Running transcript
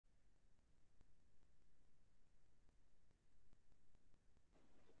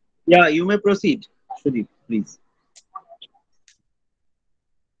Yeah, you may proceed, Sudeep, please.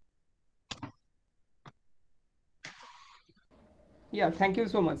 Yeah, thank you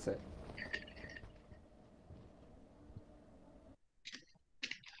so much, sir.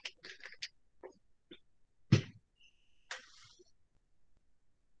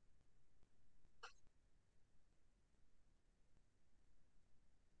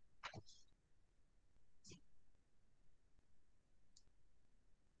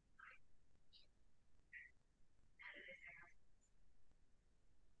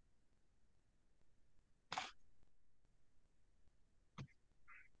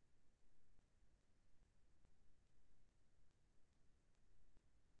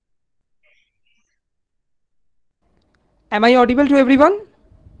 Am I audible to everyone?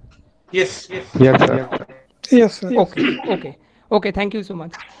 Yes. Yes, sir. Yes, sir. Okay, okay, okay, thank you so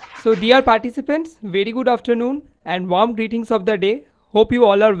much. So, dear participants, very good afternoon and warm greetings of the day. Hope you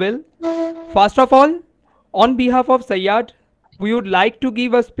all are well. First of all, on behalf of SAIARD, we would like to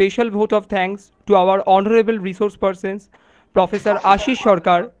give a special vote of thanks to our honorable resource persons, Professor Ashis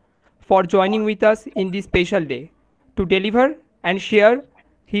Sarkar, for joining with us in this special day to deliver and share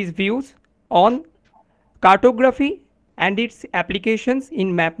his views on cartography and its applications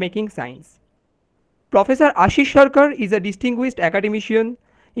in mapmaking science. Professor Ashish Sarkar is a distinguished academician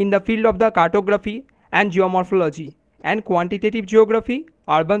in the field of the cartography and geomorphology and quantitative geography,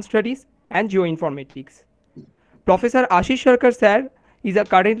 urban studies, and geoinformatics. Professor Ashish Sarkar sir is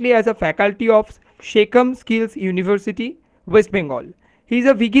currently as a faculty of Shekam Skills University, West Bengal. He is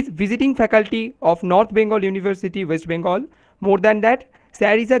a visiting faculty of North Bengal University, West Bengal. More than that,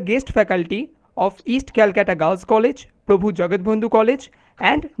 sir is a guest faculty of East Calcutta Girls College, Prabhu Jagat Bandhu College,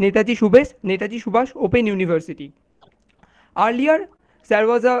 and Netaji Subhash Open University. Earlier, sir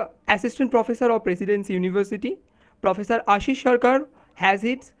was a assistant professor of Presidency University. Professor Ashish Sarkar has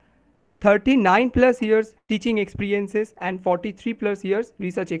its 39 plus years teaching experiences and 43 plus years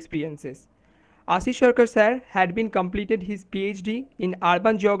research experiences. Ashish Sarkar sir had been completed his PhD in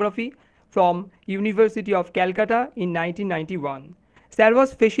urban geography from University of Calcutta in 1991. Sir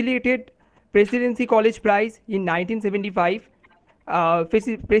was facilitated Presidency College Prize in 1975.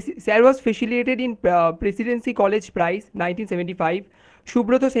 Sir was facilitated in Presidency College Prize 1975,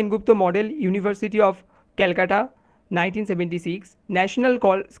 Subroto Sengupta Model University of Calcutta 1976, National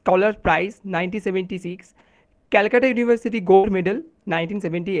Scholar Prize 1976, Calcutta University Gold Medal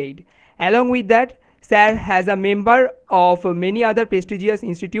 1978. Along with that, Sir has a member of many other prestigious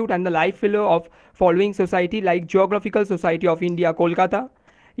institute and the life fellow of following society like Geographical Society of India, Kolkata,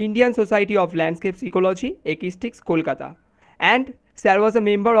 Indian Society of Landscapes Ecology, Acoustics, Kolkata. And Sir was a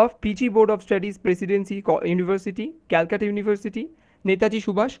member of PG Board of Studies Presidency University, Calcutta University, Netaji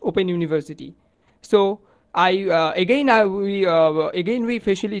Subhash Open University. So I again we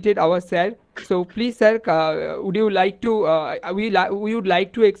facilitate our sir. So please, sir, would you like to we would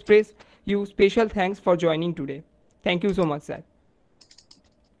like to express you special thanks for joining today. Thank you so much, sir.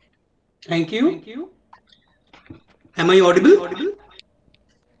 Thank you. Am I audible?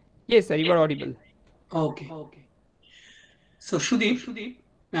 Yes, sir, you are audible. Okay. So, Sudeep,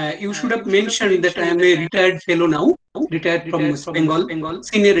 you should have mentioned that I am a retired fellow now, retired from West Bengal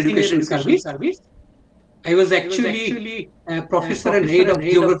Senior Education Service. I was actually a professor and head of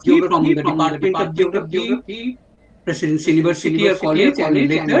geography from the Department of Geography, Presidency University or College, and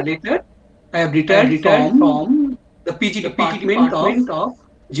later I have retired from the PG Department of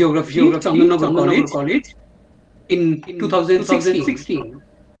Geography, Chandanagar College, in 2016.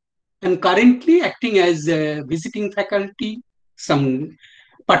 I'm currently acting as a visiting faculty, some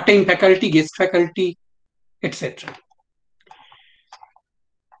part-time faculty, guest faculty, etc.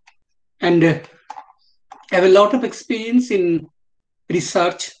 And I have a lot of experience in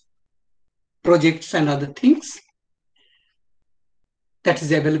research projects and other things that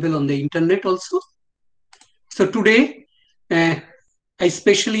is available on the internet also. So today, I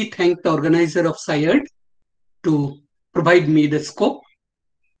specially thank the organizer of SAIARD to provide me the scope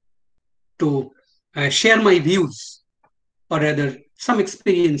to share my views or rather some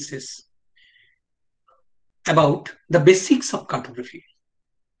experiences about the basics of cartography.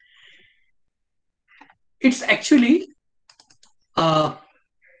 It's actually a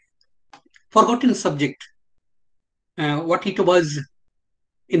forgotten subject, what it was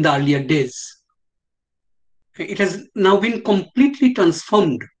in the earlier days. It has now been completely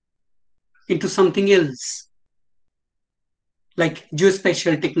transformed into something else, like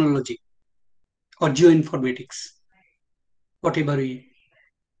geospatial technology or geoinformatics, whatever we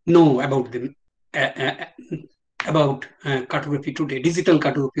know about them, about cartography today, digital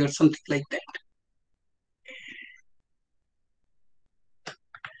cartography or something like that.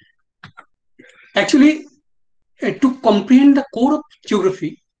 Actually, to comprehend the core of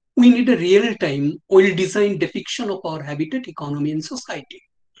geography, we need a real-time, well-designed depiction of our habitat, economy, and society,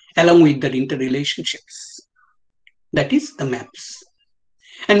 along with their interrelationships. That is the maps.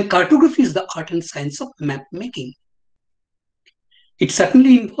 And cartography is the art and science of map making. It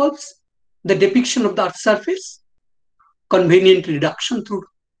certainly involves the depiction of the Earth's surface, convenient reduction through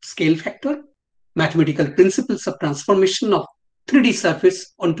scale factor, mathematical principles of transformation of 3D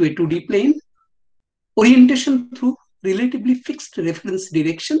surface onto a 2D plane, orientation through relatively fixed reference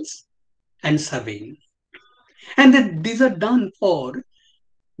directions, and surveying. And that these are done for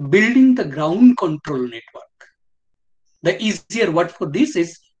building the ground control network. The easier word for this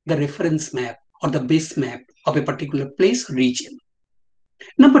is the reference map or the base map of a particular place or region.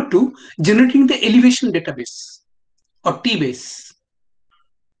 Number two, generating the elevation database or T-base,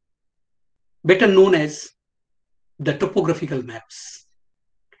 better known as the topographical maps,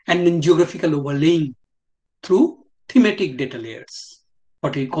 and then geographical overlaying through thematic data layers.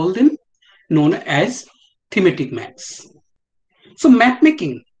 What we call them? Known as thematic maps. So map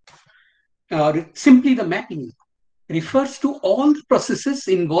making, or simply the mapping, refers to all the processes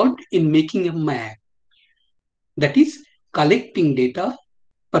involved in making a map. That is, collecting data,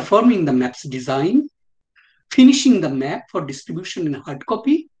 performing the map's design, finishing the map for distribution in hard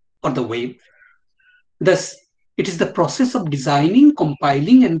copy or the web. Thus, it is the process of designing,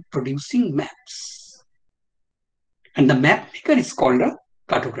 compiling, and producing maps. And the map maker is called a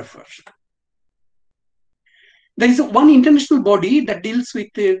cartographer. There is one international body that deals with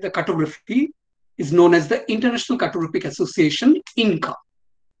the cartography, is known as the International Cartographic Association, INCA.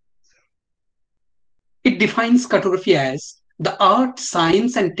 It defines cartography as the art,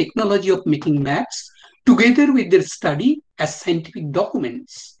 science, and technology of making maps, together with their study as scientific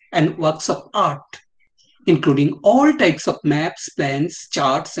documents and works of art, including all types of maps, plans,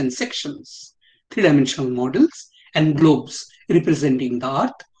 charts, and sections, three-dimensional models, and globes representing the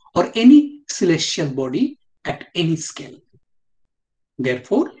Earth or any celestial body at any scale.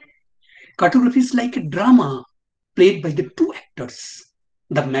 Therefore, cartography is like a drama played by the two actors,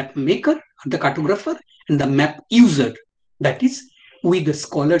 the map maker, the cartographer, and the map user, that is, we the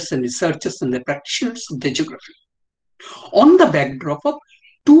scholars and researchers and the practitioners of the geography, on the backdrop of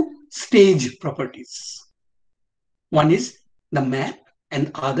two stage properties. One is the map and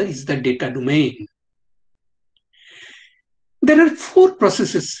other is the data domain. There are four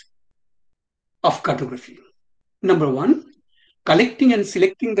processes of cartography. Number one, collecting and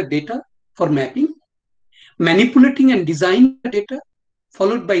selecting the data for mapping, manipulating and designing the data,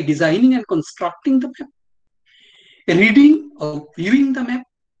 followed by designing and constructing the map, reading or viewing the map,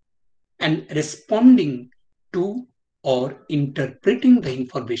 and responding to or interpreting the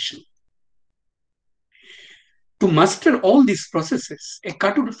information. To master all these processes, a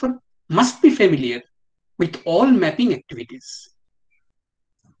cartographer must be familiar with all mapping activities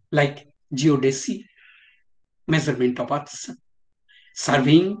like geodesy, measurement of Earth,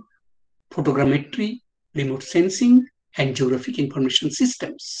 surveying, photogrammetry, remote sensing, and geographic information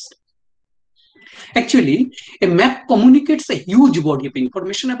systems. Actually, a map communicates a huge body of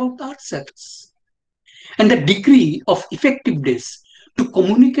information about the Earth's surface. And the degree of effectiveness to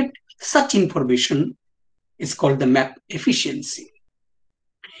communicate such information is called the map efficiency.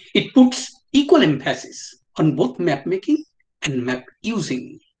 It puts equal emphasis on both map making and map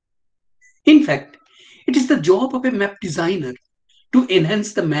using. In fact, it is the job of a map designer to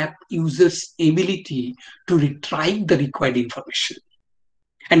enhance the map user's ability to retrieve the required information.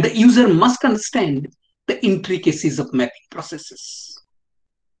 And the user must understand the intricacies of mapping processes.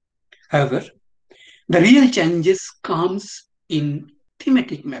 However, the real challenges comes in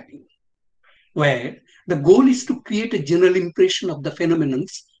thematic mapping, where the goal is to create a general impression of the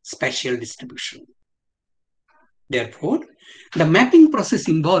phenomenon's spatial distribution. Therefore, the mapping process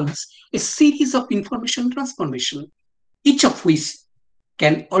involves a series of information transformation, each of which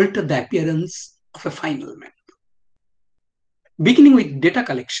can alter the appearance of a final map. Beginning with data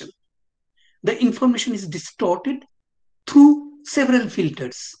collection, the information is distorted through several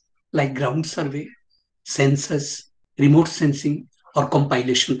filters like ground survey, census, remote sensing, or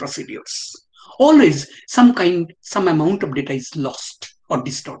compilation procedures. Always some amount of data is lost or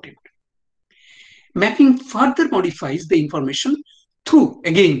distorted. Mapping further modifies the information through,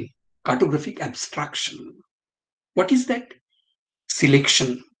 again, cartographic abstraction. What is that?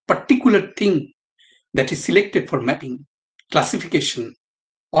 Selection, particular thing that is selected for mapping, classification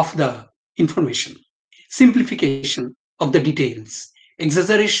of the information, simplification of the details,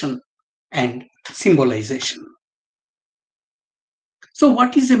 exaggeration, and symbolization. So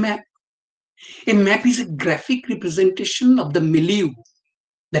what is a map? A map is a graphic representation of the milieu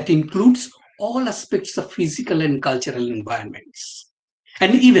that includes all aspects of physical and cultural environments,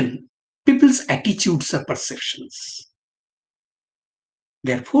 and even people's attitudes or perceptions.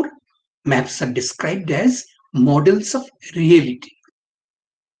 Therefore, maps are described as models of reality.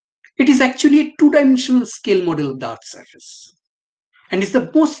 It is actually a two-dimensional scale model of the Earth's surface, and is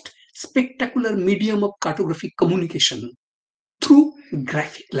the most spectacular medium of cartographic communication through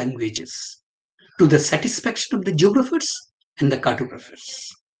graphic languages to the satisfaction of the geographers and the cartographers.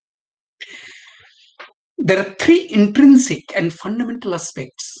 There are three intrinsic and fundamental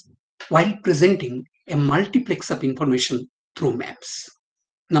aspects while presenting a multiplex of information through maps.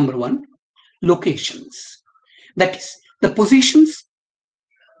 Number one, locations. That is, the positions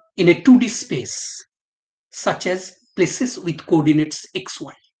in a 2D space, such as places with coordinates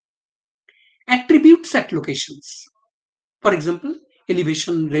xy. Attributes at locations. For example,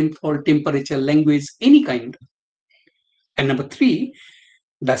 elevation, rainfall, temperature, language, any kind. And number three,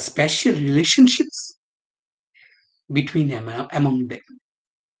 the spatial relationships between among them.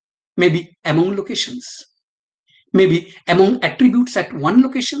 Maybe among locations. Maybe among attributes at one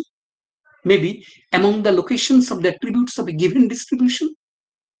location. Maybe among the locations of the attributes of a given distribution,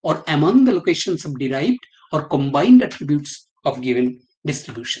 or among the locations of derived or combined attributes of given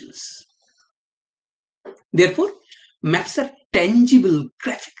distributions. Therefore, maps are tangible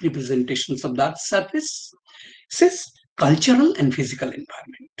graphic representations of the Earth's surface, cultural and physical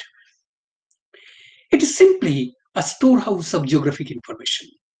environment. It is simply a storehouse of geographic information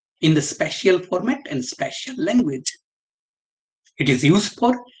in the spatial format and spatial language. It is used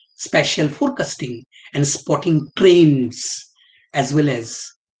for spatial forecasting and spotting trends, as well as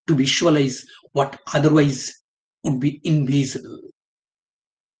to visualize what otherwise would be invisible.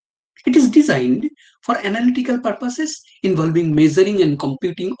 It is designed for analytical purposes involving measuring and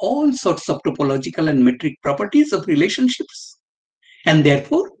computing all sorts of topological and metric properties of relationships, and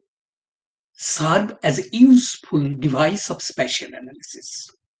therefore serve as a useful device of spatial analysis.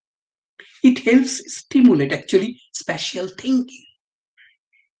 It helps stimulate actually spatial thinking.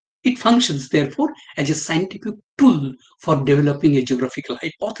 It functions, therefore, as a scientific tool for developing a geographical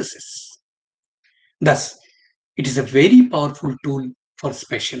hypothesis. Thus, it is a very powerful tool for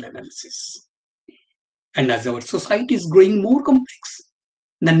spatial analysis. And as our society is growing more complex,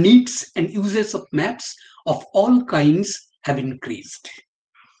 the needs and uses of maps of all kinds have increased.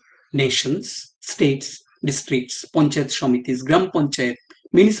 Nations, states, districts, panchayat shamitis, gram panchayat,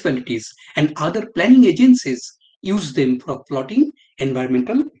 municipalities, and other planning agencies use them for plotting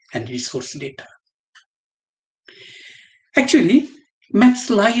environmental and resource data. Actually, maps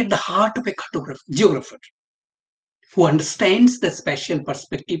lie at the heart of a geographer who understands the spatial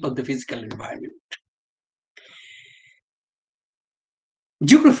perspective of the physical environment.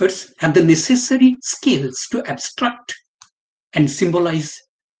 Geographers have the necessary skills to abstract and symbolize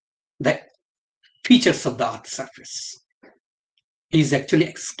the features of the Earth's surface. He is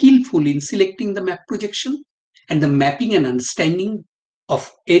actually skillful in selecting the map projection and the mapping and understanding of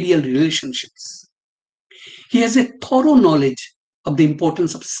aerial relationships. He has a thorough knowledge of the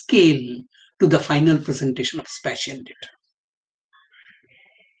importance of scale to the final presentation of spatial data.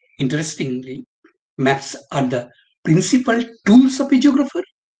 Interestingly, maps are the principal tools of a geographer,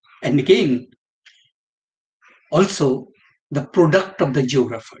 and again, also the product of the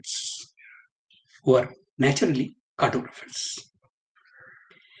geographers, who are naturally cartographers.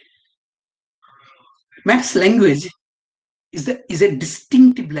 Maps language is a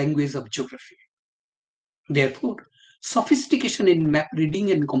distinctive language of geography. Therefore, sophistication in map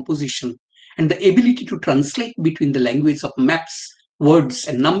reading and composition and the ability to translate between the language of maps, words,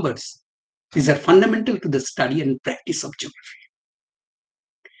 and numbers, these are fundamental to the study and practice of geography.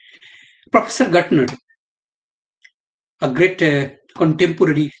 Professor Gartner, a great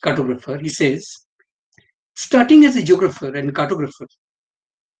contemporary cartographer, he says, starting as a geographer and cartographer,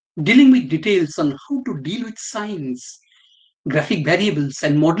 dealing with details on how to deal with signs, graphic variables,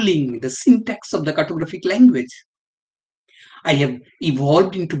 and modeling the syntax of the cartographic language, I have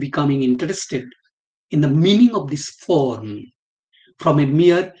evolved into becoming interested in the meaning of this form from a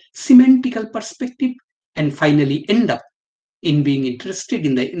mere semantical perspective, and finally end up in being interested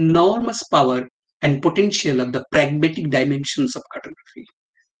in the enormous power and potential of the pragmatic dimensions of cartography.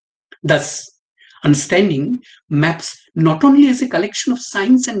 Thus, understanding maps not only as a collection of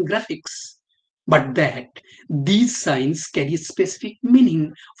signs and graphics, but that these signs carry a specific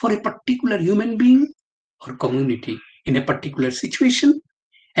meaning for a particular human being or community in a particular situation,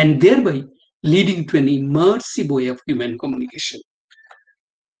 and thereby leading to an immersive way of human communication.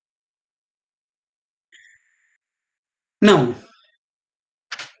 Now,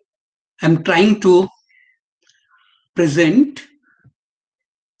 I'm trying to present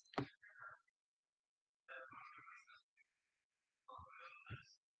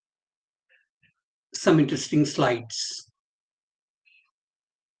some interesting slides.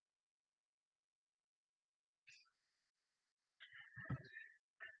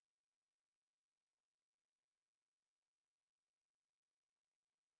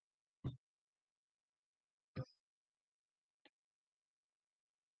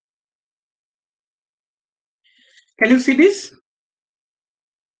 Can you see this?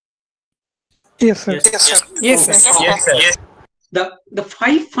 Yes, sir. Yes, sir. Yes, sir. The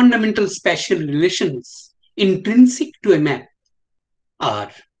 5 fundamental spatial relations intrinsic to a map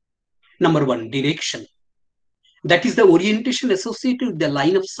are: number 1, direction. That is the orientation associated with the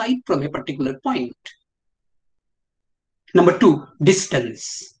line of sight from a particular point. Number 2,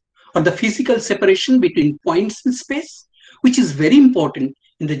 distance, or the physical separation between points in space, which is very important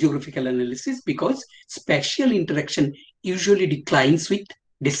in the geographical analysis because spatial interaction usually declines with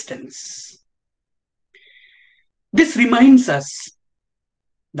distance. This reminds us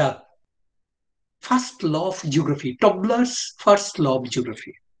the first law of geography, Tobler's first law of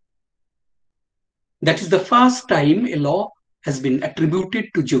geography. That is the first time a law has been attributed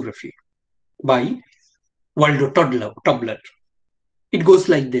to geography by Waldo Tobler. It goes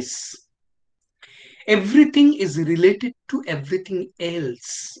like this: everything is related to everything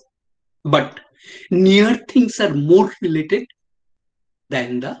else, but near things are more related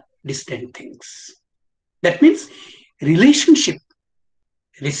than the distant things. That means relationship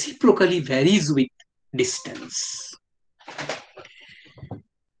reciprocally varies with distance.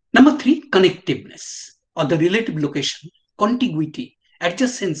 Number 3, connectiveness, or the relative location, contiguity,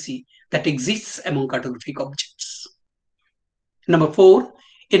 adjacency that exists among cartographic objects. Number 4,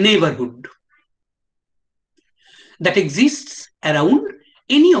 a neighborhood that exists around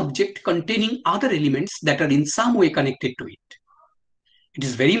any object containing other elements that are in some way connected to it. It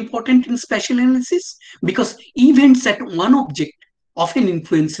is very important in spatial analysis because events at one object often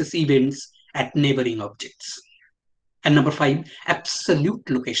influences events at neighboring objects. And number 5, absolute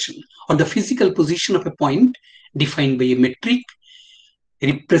location, or the physical position of a point defined by a metric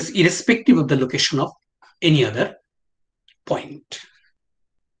irrespective of the location of any other point.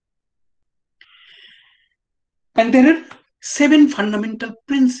 And there are 7 fundamental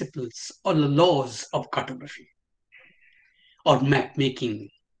principles or laws of cartography or map making.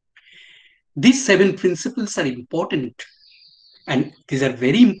 These 7 principles are important, and these are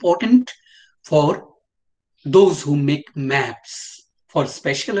very important for those who make maps for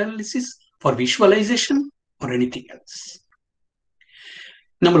spatial analysis, for visualization, or anything else.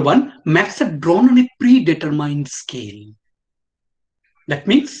 Number 1, maps are drawn on a predetermined scale. That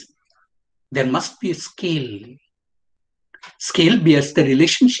means there must be a scale. Scale bears the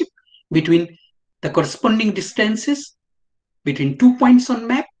relationship between the corresponding distances between 2 points on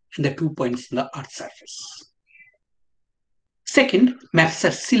map and the 2 points on the Earth surface. Second, maps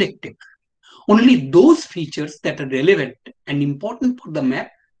are selective. Only those features that are relevant and important for the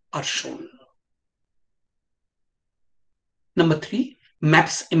map are shown. Number 3,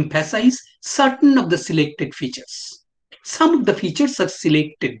 maps emphasize certain of the selected features. Some of the features are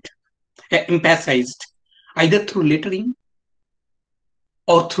emphasized either through lettering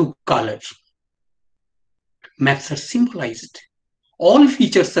or through color. Maps are symbolized. All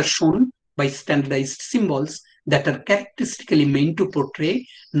features are shown by standardized symbols that are characteristically meant to portray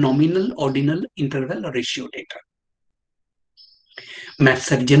nominal, ordinal, interval, or ratio data.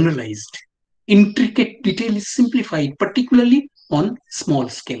 Maps are generalized. Intricate detail is simplified, particularly on small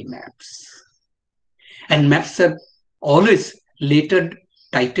scale maps. And maps are always lettered,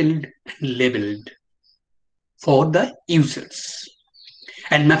 titled, and labeled for the users.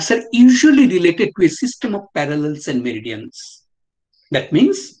 And maps are usually related to a system of parallels and meridians. That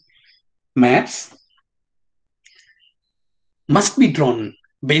means maps must be drawn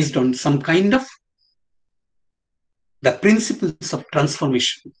based on some kind of the principles of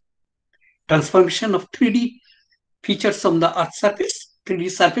transformation. Transformation of 3D features on the Earth surface,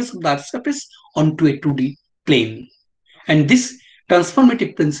 3D surface of the Earth surface onto a 2D plane. And these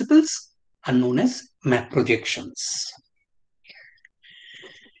transformative principles are known as map projections.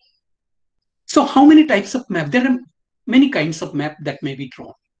 So how many types of map? There are many kinds of map that may be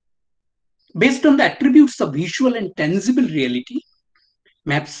drawn. Based on the attributes of visual and tangible reality,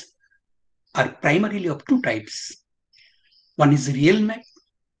 maps are primarily of 2 types. One is real map,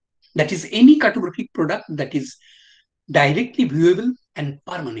 that is any cartographic product that is directly viewable and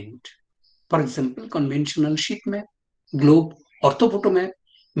permanent. For example, conventional sheet map, globe, orthophoto map,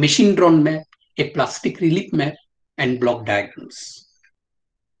 machine drawn map, a plastic relief map, and block diagrams.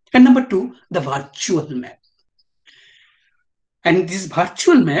 And number 2, the virtual map. And this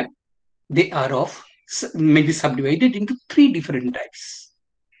virtual map, they are may be subdivided into 3 different types.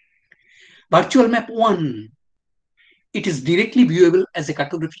 Virtual map 1, it is directly viewable as a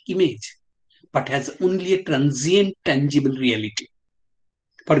cartographic image, but has only a transient tangible reality.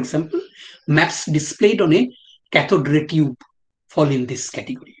 For example, maps displayed on a cathode ray tube fall in this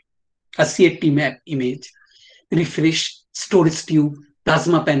category. A CRT map image, refresh, storage tube,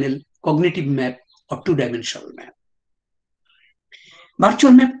 plasma panel, cognitive map, or two-dimensional map.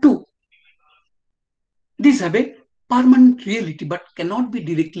 Virtual map 2. These have a permanent reality but cannot be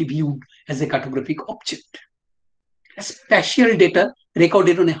directly viewed as a cartographic object. Spatial data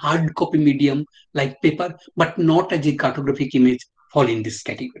recorded on a hard copy medium like paper but not as a cartographic image fall in this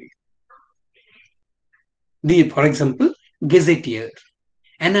category. For example, gazetteer,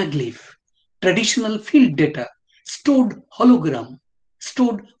 anaglyph, traditional field data, stored hologram,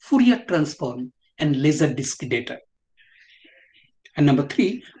 stored Fourier transform, and laserdisc data. And number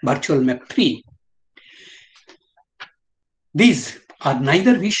 3, virtual map 3. These are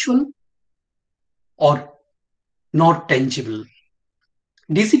neither visual or nor tangible.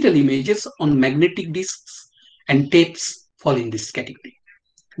 Digital images on magnetic disks and tapes fall in this category.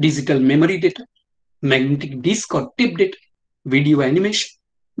 Digital memory data, magnetic disk or tape data, video animation,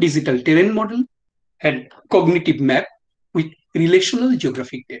 digital terrain model, and cognitive map with relational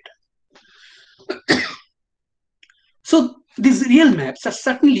geographic data. So these real maps are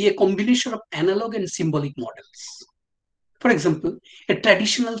certainly a combination of analog and symbolic models. For example, a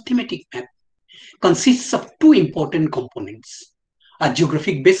traditional thematic map consists of two important components: a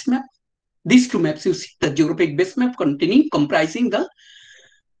geographic base map. These two maps you see, the geographic base map comprising the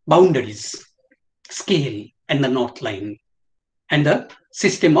boundaries, scale, and the north line, and the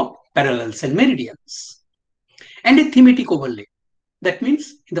system of parallels and meridians, and a thematic overlay. That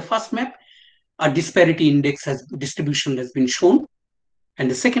means in the first map, a disparity index distribution has been shown,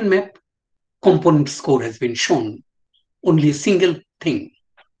 and the second map, component score has been shown. Only a single thing.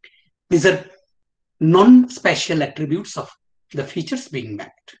 These are non-spatial attributes of the features being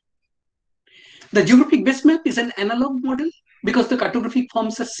mapped. The geographic base map is an analog model because the cartographic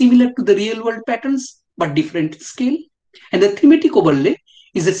forms are similar to the real-world patterns but different scale. And the thematic overlay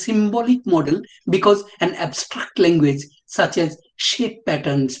is a symbolic model because an abstract language such as shape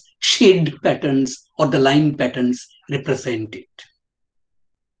patterns, shade patterns, or the line patterns represent it.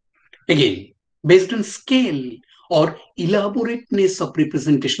 Again, based on scale or elaborateness of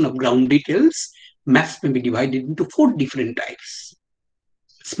representation of ground details, maps may be divided into 4 different types: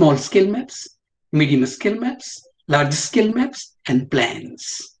 small scale maps, medium scale maps, large scale maps, and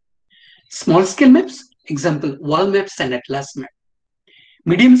plans. Small scale maps, example, wall maps and atlas map.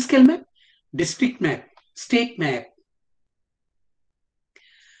 Medium scale map, district map, state map,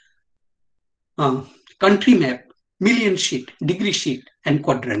 country map, million sheet, degree sheet, and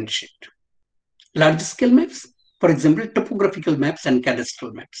quadrant sheet. Large scale maps, for example, topographical maps and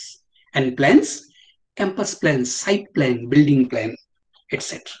cadastral maps. And plans, campus plans, site plan, building plan,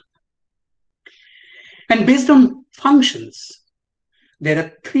 etc. And based on functions, there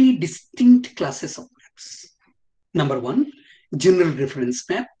are 3 distinct classes of maps. Number 1, general reference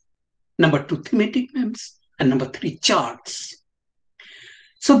map. Number 2, thematic maps. And number 3, charts.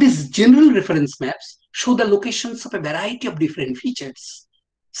 So these general reference maps show the locations of a variety of different features,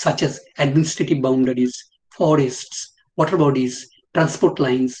 such as administrative boundaries, forests, water bodies, transport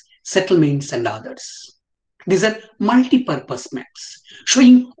lines, settlements, and others. These are multi-purpose maps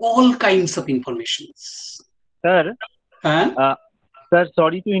showing all kinds of information. Sir, sir,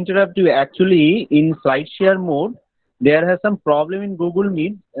 sorry to interrupt you. Actually, in slide share mode, there has some problem in Google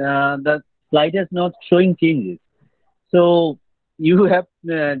Meet. The slide is not showing changes. So you have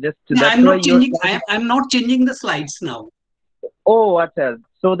just. No, I'm not changing. I'm not changing the slides now. Oh, what else?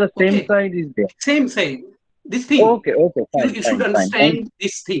 So the same side is there. Same side. This thing. Okay, okay. Fine, you should understand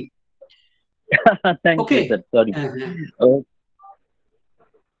this thing. Thank you, sir. Sorry.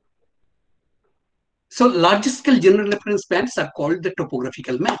 So large-scale general reference maps are called the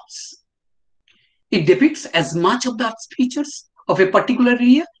topographical maps. It depicts as much of the features of a particular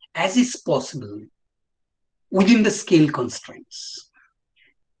area as is possible within the scale constraints.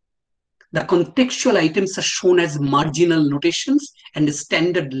 The contextual items are shown as marginal notations and a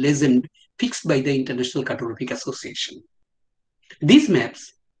standard legend fixed by the International Cartographic Association. These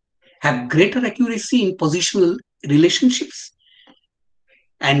maps have greater accuracy in positional relationships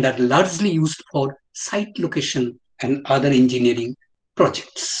and are largely used for site location and other engineering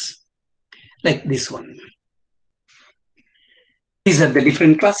projects, like this one. These are the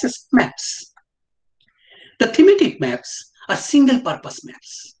different classes of maps. The thematic maps are single-purpose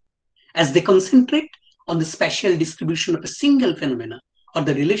maps, as they concentrate on the spatial distribution of a single phenomena or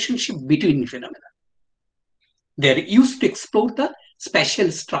the relationship between phenomena. They are used to explore the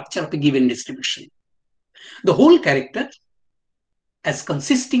spatial structure of a given distribution. The whole character as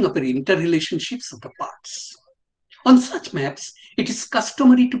consisting of the interrelationships of the parts. On such maps, it is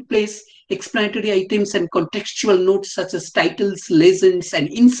customary to place explanatory items and contextual notes such as titles, legends, and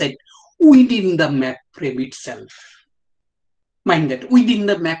inset within the map frame itself. Mind that, within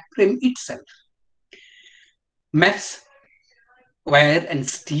the map frame itself. Maps were and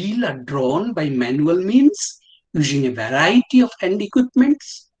still are drawn by manual means using a variety of hand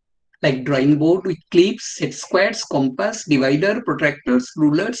equipments like drawing board with clips, set squares, compass, divider, protractors,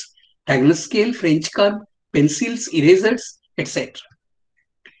 rulers, diagonal scale, French curve, pencils, erasers, etc.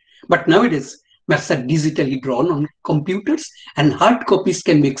 But nowadays, maps are digitally drawn on computers and hard copies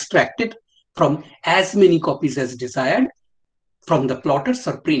can be extracted from as many copies as desired from the plotters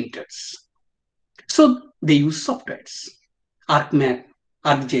or printers. So they use softwares. ArcMap,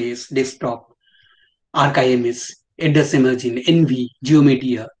 ArcGIS, Desktop, ArcIMS, ADAS Imagine, NV,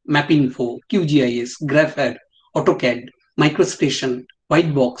 Geomedia, Mapinfo, QGIS, GraphAir, AutoCAD, MicroStation,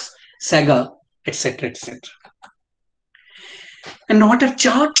 Whitebox, Saga, etc., etc. And what are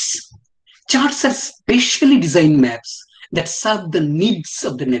charts? Charts are specially designed maps that serve the needs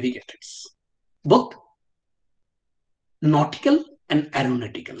of the navigators, both nautical and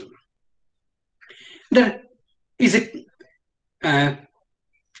aeronautical. There is a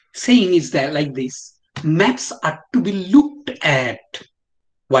saying is that like this: maps are to be looked at,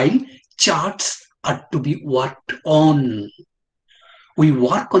 while charts are to be worked on. We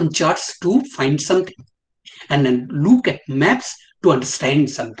work on charts to find something, and then look at maps to understand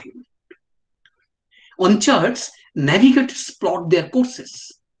something. On charts, navigators plot their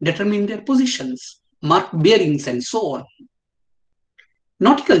courses, determine their positions, mark bearings, and so on.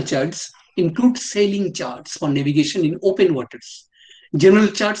 Nautical charts include sailing charts for navigation in open waters, general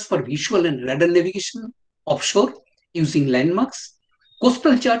charts for visual and radar navigation offshore using landmarks,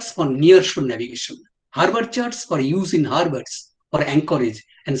 coastal charts for nearshore navigation, harbor charts for use in harbors for anchorage,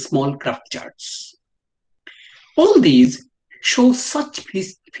 and small craft charts. All these show such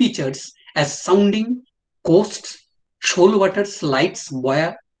features as sounding, coasts, shoal waters, lights, buoy,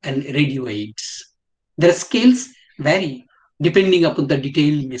 and radio aids. Their scales vary depending upon the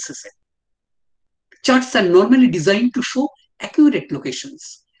detail necessary. Charts are normally designed to show accurate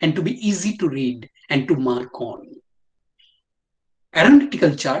locations and to be easy to read and to mark on.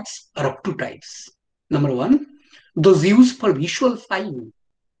 Aeronautical charts are of two types. Number one, those used for visual flying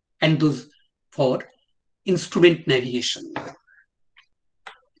and those for instrument navigation.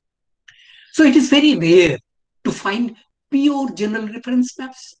 So it is very rare to find pure general reference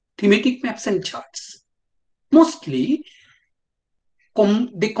maps, thematic maps, and charts. Mostly,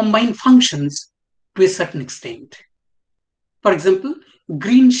 they combine functions to a certain extent. For example,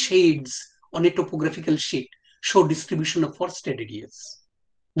 green shades on a topographical sheet show distribution of forested areas.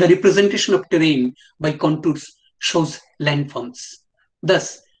 The representation of terrain by contours shows landforms.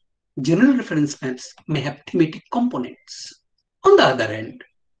 Thus, general reference maps may have thematic components. On the other hand,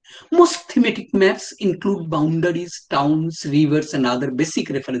 most thematic maps include boundaries, towns, rivers, and other basic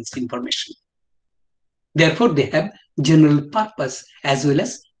reference information. Therefore, they have general purpose as well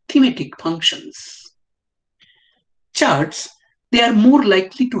as thematic functions. Charts, they are more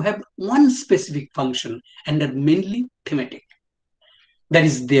likely to have one specific function and are mainly thematic. That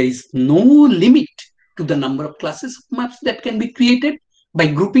is, there is no limit to the number of classes of maps that can be created by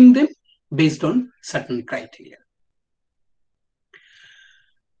grouping them based on certain criteria.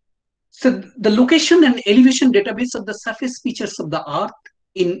 So the location and elevation database of the surface features of the Earth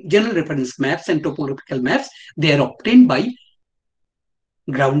in general reference maps and topographical maps, they are obtained by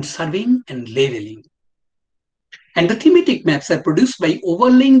ground surveying and leveling. And the thematic maps are produced by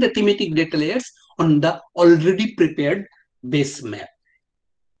overlaying the thematic data layers on the already prepared base map.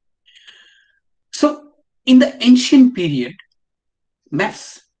 So in the ancient period,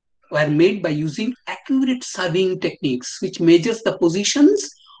 maps were made by using accurate surveying techniques which measures the positions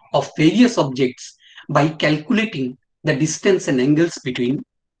of various objects by calculating the distance and angles between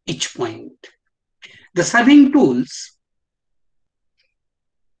each point. The surveying tools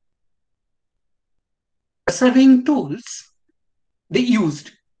they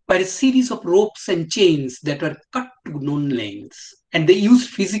used were a series of ropes and chains that were cut to known lengths, and they used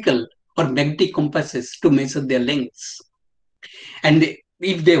physical or magnetic compasses to measure their lengths. And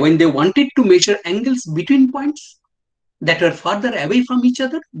when they wanted to measure angles between points that were further away from each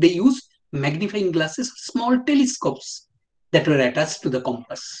other, they used magnifying glasses, small telescopes that were attached to the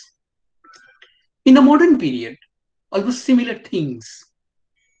compass. In the modern period, almost similar things,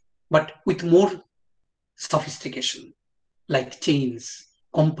 but with more sophistication, like chains,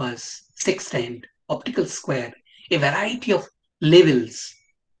 compass, sextant, optical square, a variety of levels,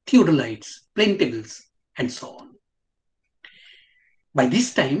 theodolites, plane tables, and so on. By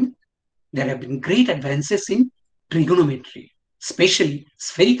this time, there have been great advances in trigonometry, especially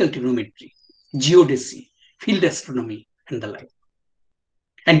spherical trigonometry, geodesy, field astronomy, and the like.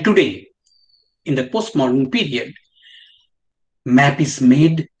 And today, in the postmodern period, map is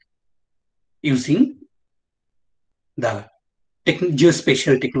made using the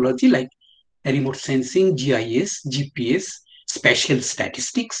geospatial technology like remote sensing, GIS, GPS, spatial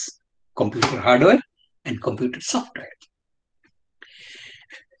statistics, computer hardware, and computer software.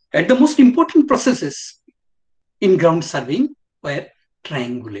 And the most important processes in ground surveying were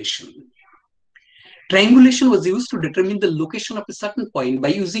triangulation. Triangulation was used to determine the location of a certain point by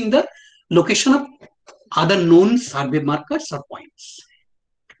using the location of other known survey markers or points.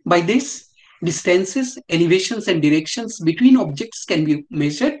 By this, distances, elevations, and directions between objects can be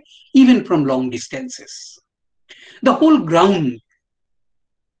measured even from long distances. The whole ground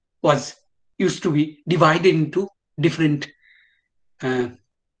was used to be divided into different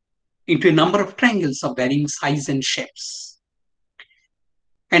into a number of triangles of varying size and shapes.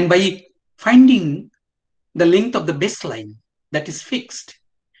 And by finding the length of the baseline that is fixed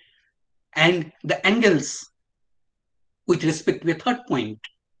and the angles with respect to a third point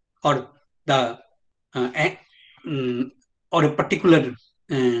or the or a particular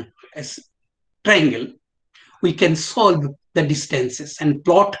triangle, we can solve the distances and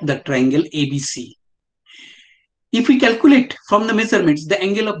plot the triangle ABC. If we calculate from the measurements the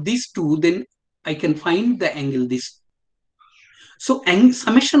angle of these two, then I can find the angle this. So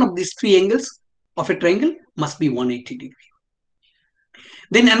summation of these three angles of a triangle must be 180 degrees.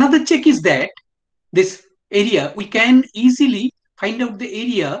 Then another check is that this area, we can easily find out the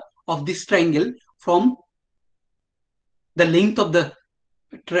area of this triangle from the length of the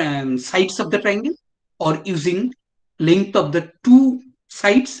sides of the triangle or using length of the two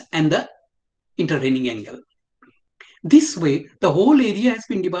sides and the intervening angle. This way, the whole area has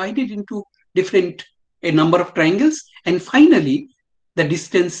been divided into a number of triangles, and finally, the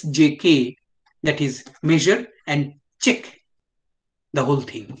distance JK that is measured and check the whole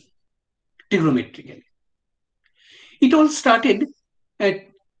thing trigonometrically. It all started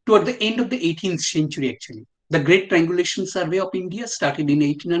toward the end of the 18th century, actually. The Great Triangulation Survey of India started in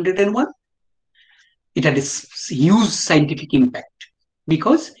 1801. It had a huge scientific impact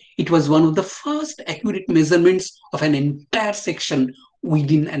because it was one of the first accurate measurements of an entire section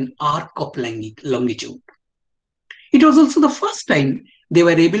within an arc of longitude. It was also the first time they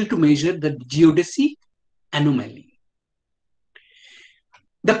were able to measure the geodesy anomaly.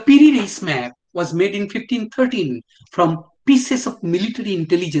 The Piri Reis map was made in 1513 from pieces of military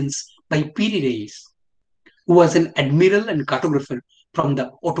intelligence by Piri Reis, who was an admiral and cartographer from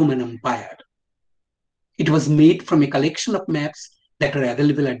the Ottoman Empire. It was made from a collection of maps that were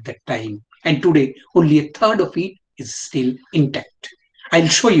available at that time, and today only a third of it is still intact. I'll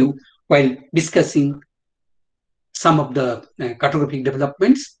show you while discussing some of the cartographic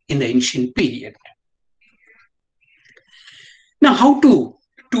developments in the ancient period. Now, how to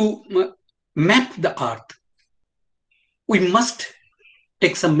map the earth? We must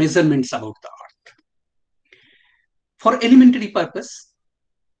take some measurements about the earth. For elementary purpose,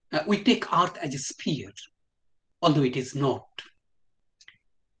 we take earth as a sphere, although it is not.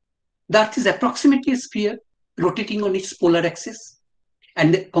 The earth is approximately a sphere rotating on its polar axis,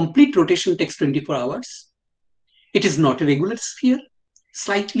 and the complete rotation takes 24 hours. It is not a regular sphere,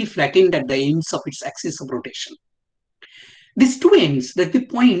 slightly flattened at the ends of its axis of rotation. These two ends, that the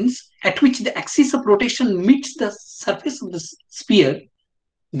points at which the axis of rotation meets the surface of the sphere,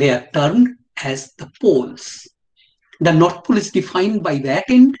 they are termed as the poles. The North Pole is defined by that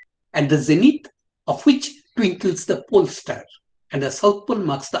end at the zenith of which twinkles the pole star, and the South Pole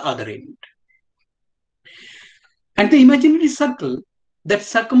marks the other end. And the imaginary circle that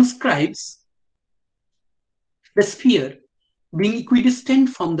circumscribes the sphere being equidistant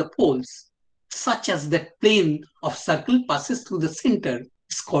from the poles, such as that plane of circle passes through the center,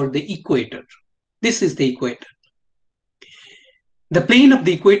 is called the equator. This is the equator. The plane of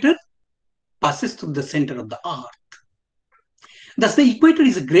the equator passes through the center of the earth. Thus, the equator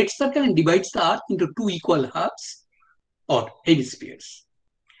is a great circle and divides the earth into two equal halves or hemispheres.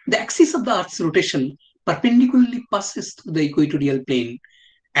 The axis of the earth's rotation perpendicularly passes through the equatorial plane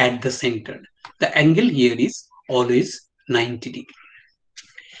at the center. The angle here is always 90 degrees.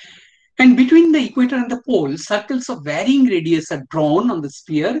 And between the equator and the pole, circles of varying radius are drawn on the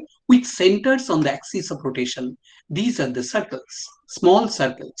sphere with centers on the axis of rotation. These are the circles, small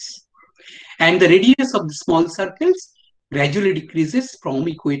circles. And the radius of the small circles gradually decreases from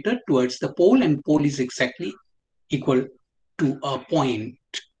equator towards the pole, and pole is exactly equal to a point.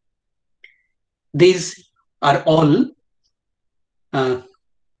 These are all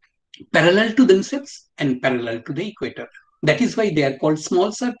parallel to themselves and parallel to the equator. That is why they are called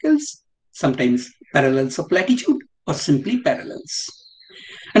small circles, sometimes parallels of latitude or simply parallels.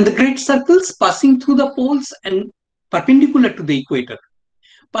 And the great circles passing through the poles and perpendicular to the equator,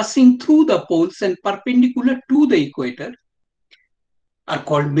 passing through the poles and perpendicular to the equator are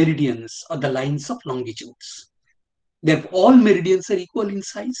called meridians or the lines of longitudes. Therefore, all meridians are equal in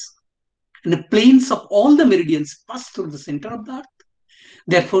size, and the planes of all the meridians pass through the center of the earth.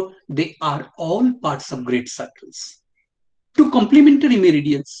 Therefore, they are all parts of great circles. Two complementary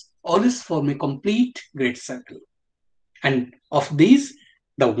meridians always form a complete great circle. And of these,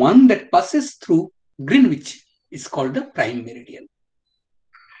 the one that passes through Greenwich is called the prime meridian.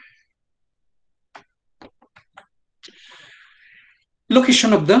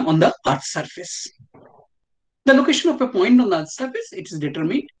 Location of on the Earth's surface. The location of a point on the Earth's surface, it is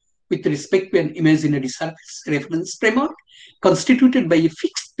determined with respect to an imaginary surface reference framework constituted by a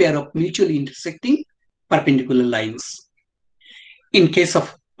fixed pair of mutually intersecting perpendicular lines. In case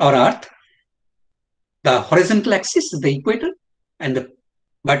of our Earth, the horizontal axis is the equator and the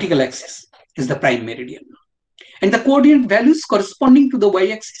vertical axis is the prime meridian. And the coordinate values corresponding to the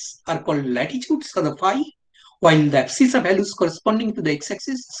y-axis are called latitudes or the phi, while the abscissa values corresponding to the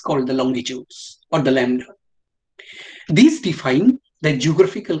x-axis is called the longitudes or the lambda. These define the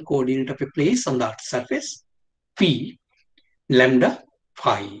geographical coordinate of a place on the Earth's surface, p, lambda,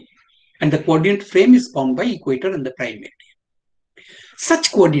 phi, and the coordinate frame is bound by equator and the prime meridian.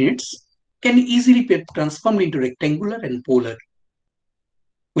 Such coordinates can easily be transformed into rectangular and polar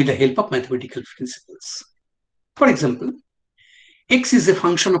with the help of mathematical principles. For example, x is a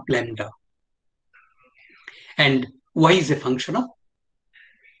function of lambda and y is a function of,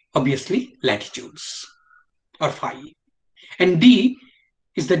 obviously, latitudes or phi. And d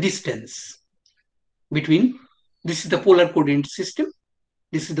is the distance between, this is the polar coordinate system,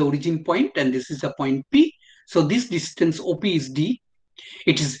 this is the origin point, and this is the point P. So this distance OP is d.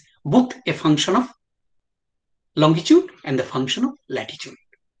 It is both a function of longitude and the function of latitude.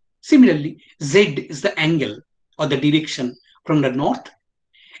 Similarly, z is the angle or the direction from the north,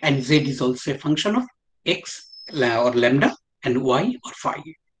 and z is also a function of x or lambda and y or phi.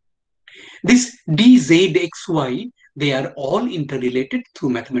 This dz, xy, they are all interrelated through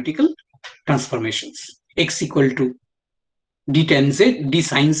mathematical transformations. X equal to d tan z, d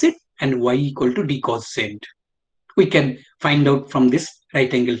sin z, and y equal to d cos z. We can find out from this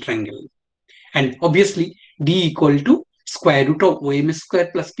right angle triangle. And obviously, d equal to square root of OM square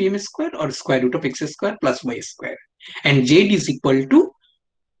plus PM square or square root of x square plus y square. And z is equal to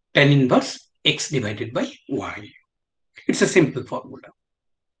tan inverse x divided by y. It's a simple formula.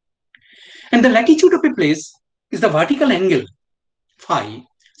 And the latitude of a place is the vertical angle phi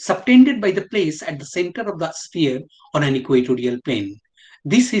subtended by the place at the center of the sphere on an equatorial plane.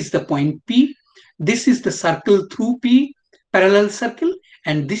 This is the point P. This is the circle through P, parallel circle,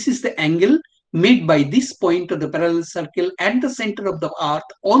 and this is the angle made by this point of the parallel circle at the center of the Earth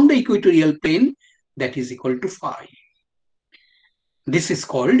on the equatorial plane, that is equal to phi. This is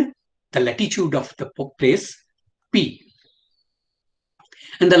called the latitude of the place P.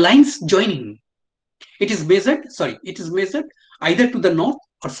 And the lines joining, it is measured either to the north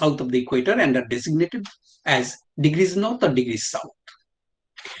or south of the equator and are designated as degrees north or degrees south.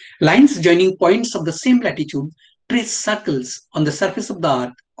 Lines joining points of the same latitude trace circles on the surface of the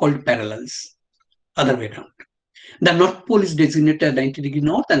Earth called parallels. Other way around. The North Pole is designated as 90 degree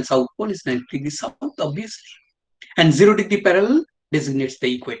north and South Pole is 90 degree south, obviously. And 0 degree parallel designates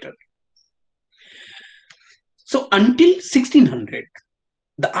the equator. So until 1600,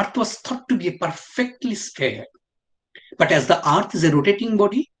 the Earth was thought to be a perfectly sphere. But as the Earth is a rotating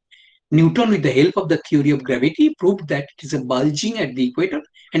body, Newton, with the help of the theory of gravity, proved that it is a bulging at the equator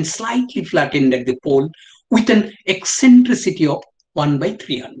and slightly flattened at the pole with an eccentricity of 1 by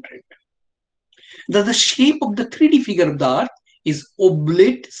 300. The shape of the 3D figure of the Earth is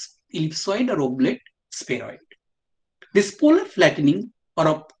oblate ellipsoid or oblate spheroid. This polar flattening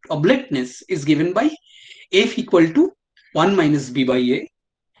or oblateness is given by F equal to 1 minus B by A,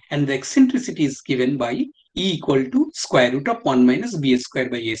 and the eccentricity is given by E equal to square root of 1 minus B square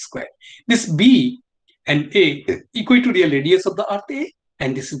by A square. This B and A, equatorial radius of the Earth A,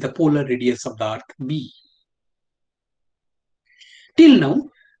 and this is the polar radius of the Earth B. Till now,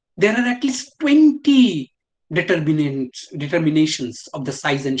 there are at least 20 determinations of the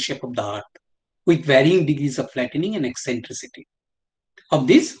size and shape of the Earth with varying degrees of flattening and eccentricity. Of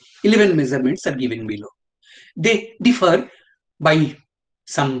these, 11 measurements are given below. They differ by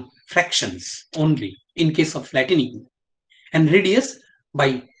some fractions only in case of flattening, and radius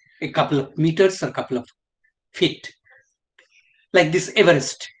by a couple of meters or couple of feet. Like this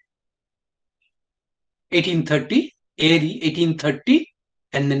Everest, 1830, Airy 1830,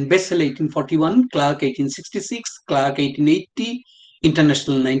 and then Bessel 1841, Clark 1866, Clark 1880,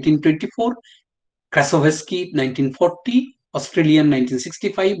 International 1924, Krasovsky 1940, Australian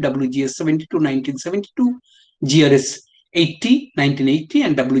 1965, WGS 72 1972, GRS 80 1980,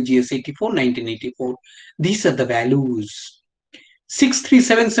 and WGS 84 1984. These are the values.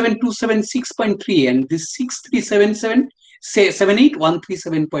 6377276.3 and this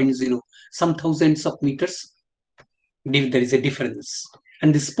 637778137.0, some thousands of meters. There is a difference.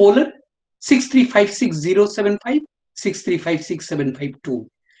 And this polar 6356075, 6356752.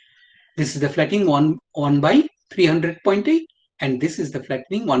 This is the flattening 1 by 300.8, and this is the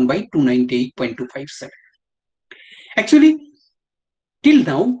flattening 1 by 298.257. Actually, till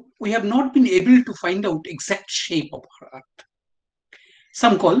now, we have not been able to find out exact shape of our Earth.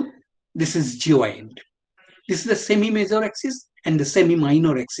 Some call this is geoid. This is the semi-major axis and the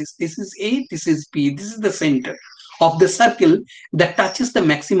semi-minor axis. This is A, this is P. This is the center of the circle that touches the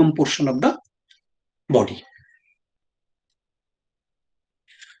maximum portion of the body.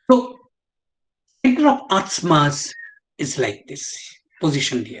 So, center of Earth's mass is like this,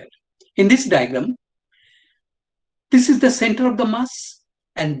 positioned here. In this diagram, this is the center of the mass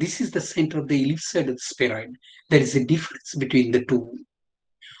and this is the center of the ellipsoid of the spheroid. There is a difference between the two.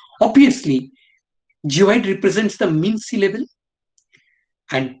 Obviously, geoid represents the mean sea level,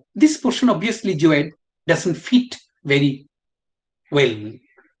 and this portion, obviously, geoid doesn't fit very well.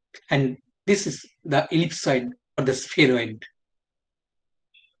 And this is the ellipsoid or the spheroid.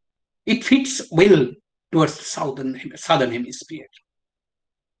 It fits well towards the southern hemisphere.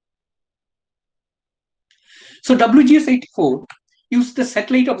 So WGS 84 used the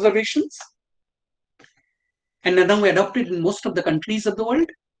satellite observations, and now adopted in most of the countries of the world.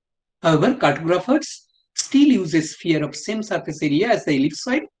 However, cartographers still use a sphere of same surface area as the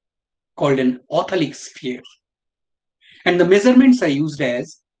ellipsoid called an authalic sphere. And the measurements are used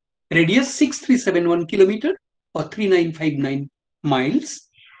as radius 6371 kilometer or 3959 miles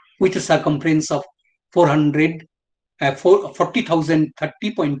with a circumference of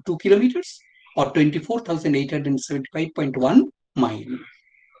 40,030.2 kilometers or 24,875.1 mile.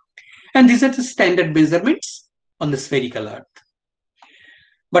 And these are the standard measurements on the spherical Earth.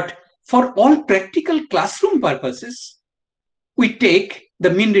 But for all practical classroom purposes, we take the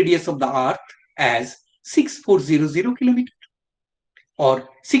mean radius of the Earth as 6400 kilometer or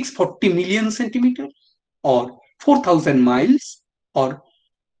 640 million centimeter or 4,000 miles or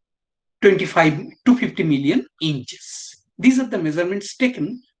 250 million inches. These are the measurements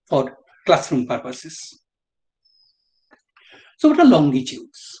taken for classroom purposes. So what are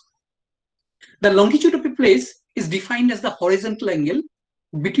longitudes? The longitude of a place is defined as the horizontal angle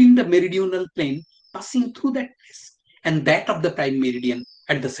between the meridional plane passing through that place and that of the prime meridian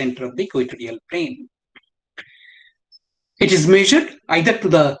at the center of the equatorial plane. It is measured either to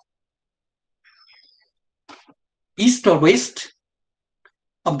the east or west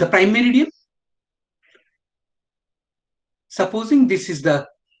of the prime meridian. Supposing this is the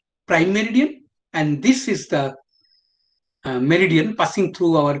prime meridian and this is the meridian passing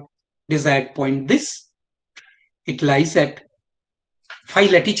through our desired point, this, it lies at phi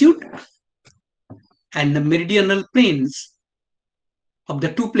latitude, and the meridional planes of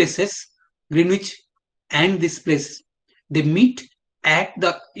the two places, Greenwich and this place, they meet at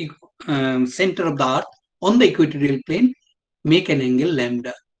the center of the Earth on the equatorial plane, make an angle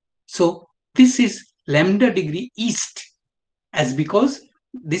lambda. So this is lambda degree east, as because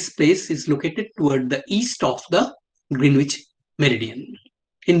this place is located toward the east of the Greenwich meridian.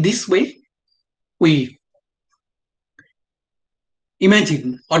 In this way, we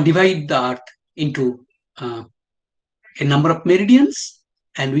imagine or divide the Earth into a number of meridians,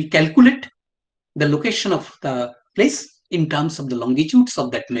 and we calculate the location of the place in terms of the longitudes of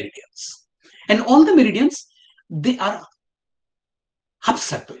that meridians. And all the meridians, they are half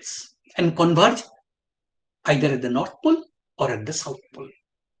circles and converge either at the North Pole or at the South Pole.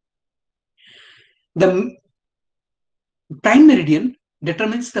 The prime meridian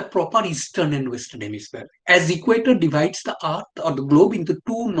determines the proper eastern and western hemisphere. As equator divides the Earth or the globe into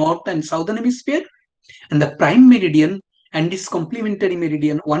two north and southern hemisphere, and the prime meridian and its complementary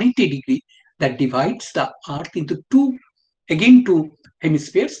meridian 180 degree that divides the Earth into two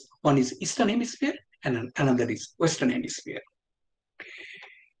hemispheres. One is eastern hemisphere and another is western hemisphere.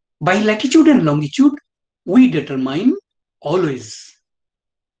 By latitude and longitude, we determine always,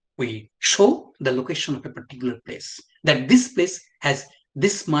 we show the location of a particular place, that this place has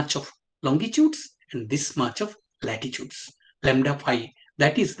this much of longitudes and this much of latitudes. lambda phi.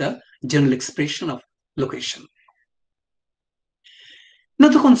 That is the general expression of location. Now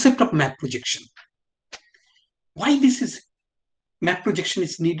the concept of map projection. Why map projection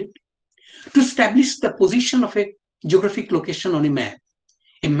is needed? To establish the position of a geographic location on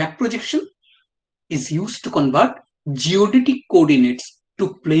a map projection is used to convert geodetic coordinates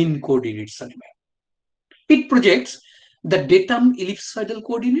to plane coordinates on a map. It projects the datum ellipsoidal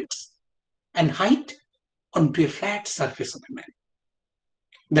coordinates and height onto a flat surface of a map.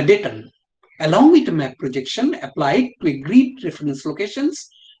 The datum, along with the map projection applied to a grid reference locations,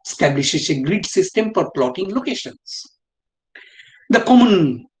 establishes a grid system for plotting locations. The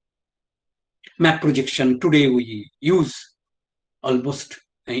common map projection today we use almost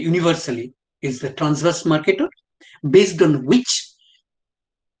universally is the transverse marketer, based on which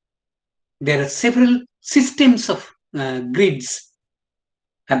there are several systems of grids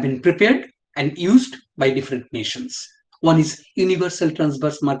have been prepared and used by different nations. One is Universal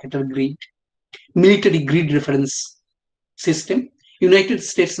Transverse Marketer Grid, Military Grid Reference System, United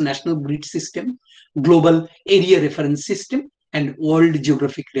States National Grid System, Global Area Reference System, and World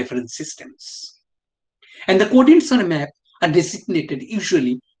Geographic Reference Systems. And the coordinates on a map are designated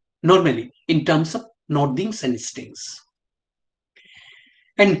normally in terms of northings and eastings.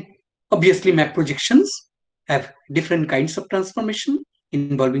 And obviously map projections have different kinds of transformation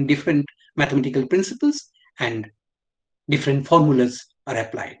involving different mathematical principles, and different formulas are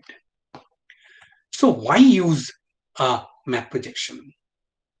applied. So why use a map projection?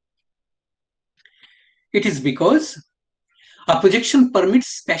 It is because a projection permits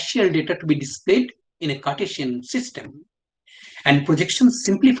spatial data to be displayed in a Cartesian system, and projections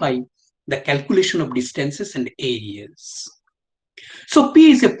simplify the calculation of distances and areas. So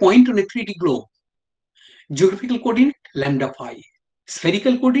P is a point on a 3D globe. Geographical coordinate lambda phi,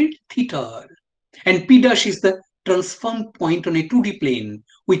 spherical coordinate theta, and P dash is the transformed point on a 2D plane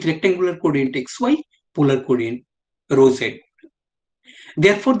with rectangular coordinate xy, polar coordinate rho z.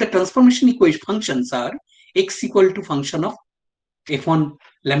 Therefore, the transformation equation functions are x equal to function of f1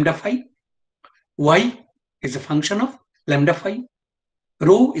 lambda phi, y is a function of lambda phi,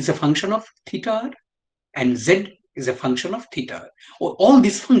 rho is a function of theta r, and z is a function of theta. All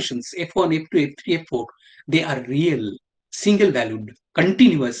these functions, f1, f2, f3, f4, they are real, single-valued,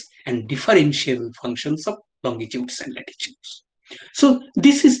 continuous, and differentiable functions of longitudes and latitudes. So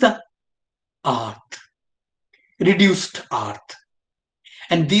this is the Earth, reduced Earth.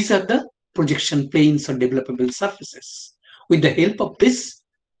 And these are the projection planes or developable surfaces. With the help of this,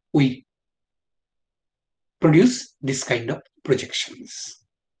 we produce this kind of projections.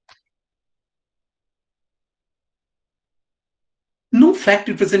 No flat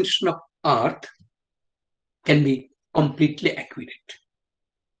representation of Earth can be completely accurate,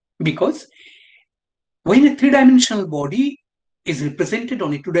 because when a three-dimensional body is represented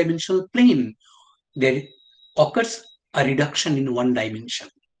on a two-dimensional plane, there occurs a reduction in one dimension.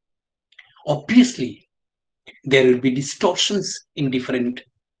 Obviously, there will be distortions in different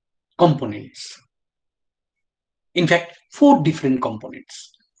components. In fact, 4 different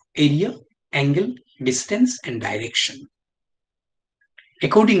components: area, angle, distance, and direction.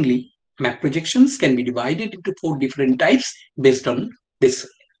 Accordingly, map projections can be divided into 4 different types based on these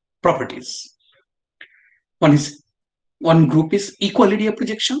properties. One group is equal area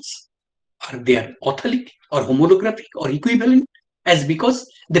projections. They are orthotic or homolographic or equivalent, as because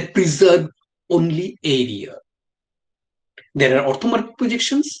they preserve only area. There are orthomorphic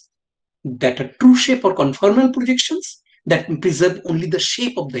projections that are true shape or conformal projections that preserve only the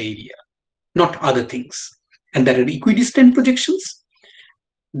shape of the area, not other things. And there are equidistant projections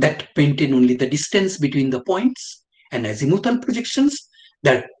that maintain only the distance between the points, and azimuthal projections,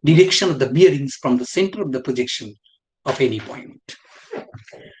 the direction of the bearings from the center of the projection of any point.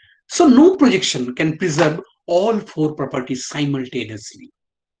 So no projection can preserve all 4 properties simultaneously,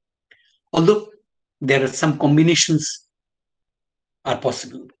 although there are some combinations are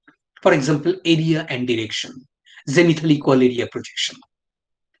possible. For example, area and direction, zenithal equal area projection.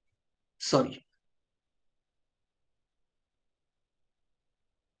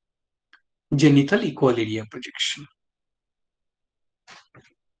 Zenithal equal area projection.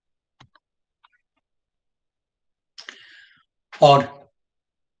 Or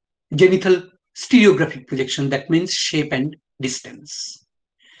zenithal stereographic projection, that means shape and distance.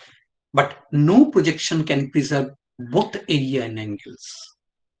 But no projection can preserve both area and angles.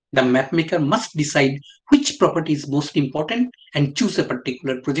 The mapmaker must decide which property is most important and choose a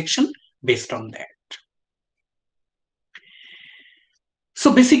particular projection based on that.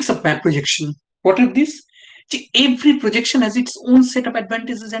 So basics of map projection. What are these? Every projection has its own set of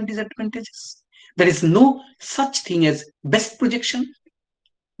advantages and disadvantages. There is no such thing as best projection.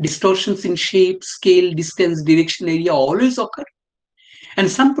 Distortions in shape, scale, distance, direction, area always occur. And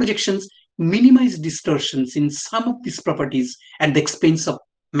some projections minimize distortions in some of these properties at the expense of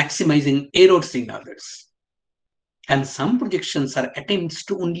maximizing errors in others. And some projections are attempts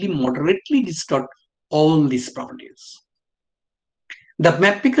to only moderately distort all these properties. The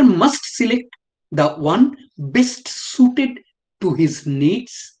map maker must select the one best suited to his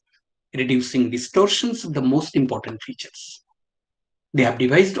needs, reducing distortions of the most important features. They have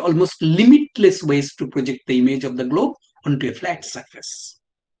devised almost limitless ways to project the image of the globe onto a flat surface.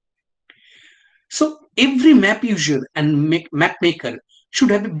 So every map user and map maker should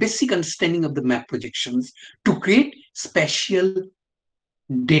have a basic understanding of the map projections to create spatial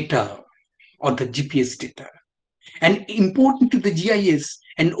data or the GPS data and import into the GIS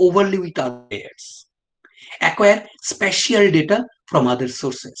and overlay with other layers. Acquire spatial data from other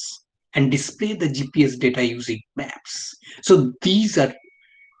sources and display the GPS data using maps. So these are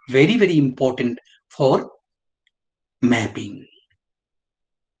very, very important for mapping.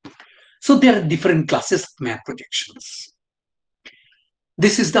 So there are different classes of map projections.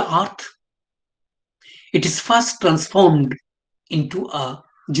 This is the Earth. It is first transformed into a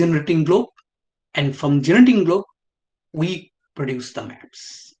generating globe, and from generating globe, we produce the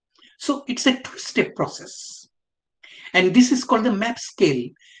maps. So it's a two-step process. And this is called the map scale,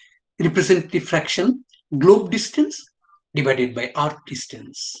 representative fraction, globe distance divided by Earth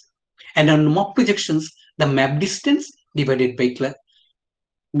distance. And on mock projections, the map distance divided by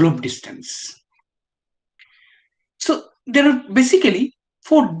globe distance. So there are basically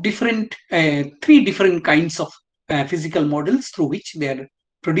three different kinds of physical models through which they are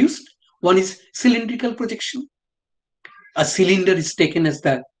produced. One is cylindrical projection. A cylinder is taken as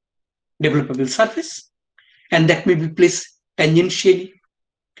the developable surface, and that may be placed tangentially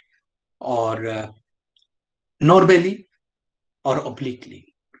or normally or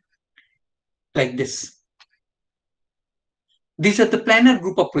obliquely, like this. These are the planar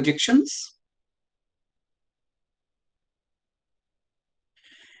group of projections.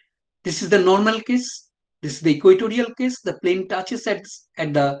 This is the normal case. This is the equatorial case. The plane touches at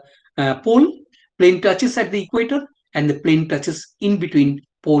the pole, plane touches at the equator, and the plane touches in between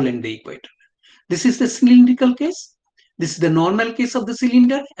pole and the equator. This is the cylindrical case. This is the normal case of the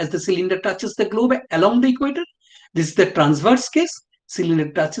cylinder as the cylinder touches the globe along the equator. This is the transverse case.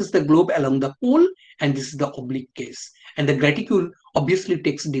 Cylinder touches the globe along the pole, and this is the oblique case. And the graticule obviously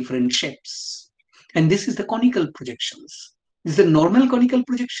takes different shapes. And this is the conical projections. This is the normal conical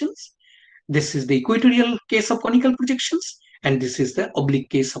projections. This is the equatorial case of conical projections, and this is the oblique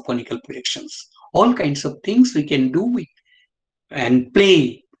case of conical projections. All kinds of things we can do with and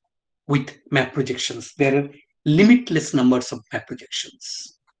play with map projections. There are limitless numbers of map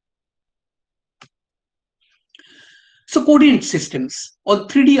projections. So coordinate systems. On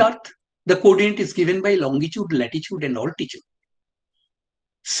 3D Earth, the coordinate is given by longitude, latitude, and altitude.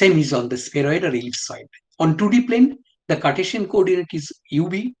 Same is on the spheroid or ellipsoid. On 2D plane, the Cartesian coordinate is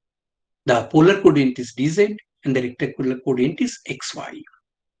UV, the polar coordinate is DZ, and the rectangular coordinate is XY.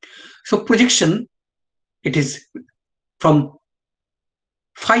 So projection, it is from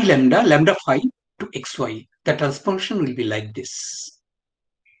phi lambda phi to XY. The transformation will be like this.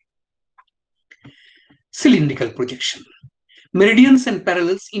 Cylindrical projection. Meridians and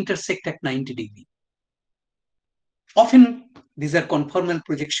parallels intersect at 90 degrees. Often these are conformal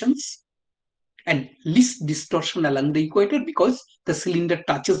projections and least distortion along the equator because the cylinder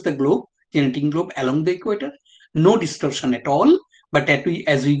touches the globe, generating globe along the equator. No distortion at all, but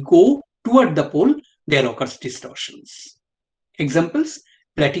as we go toward the pole, there occurs distortions. Examples: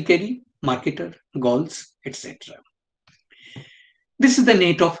 Platycary, Marketer, Gauls, etc. This is the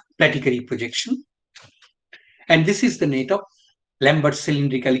net of Platycary projection. And this is the net of Lambert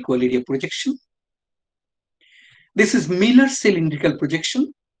cylindrical equal area projection. This is Miller cylindrical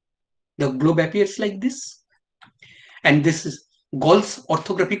projection. The globe appears like this. And this is Gauss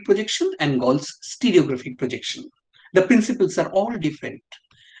orthographic projection and Gauss stereographic projection. The principles are all different.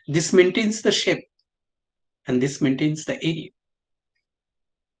 This maintains the shape and this maintains the area.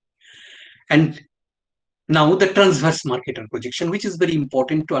 And now the transverse Marketer projection, which is very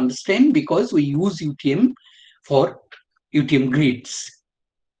important to understand because we use UTM for UTM grids.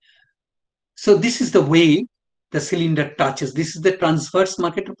 So this is the way the cylinder touches. This is the transverse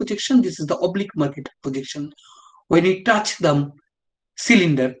Marketer projection. This is the oblique Marketer projection. When you touch the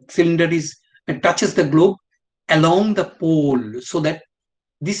cylinder touches the globe along the pole so that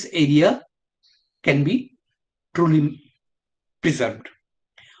this area can be truly preserved.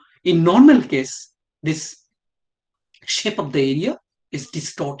 In normal case, this shape of the area is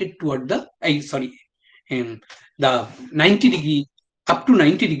distorted toward the, the 90 degree, up to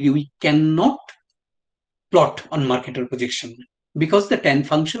 90 degree, we cannot plot on Mercator projection because the tan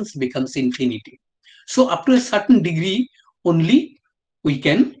functions becomes infinity. So up to a certain degree only we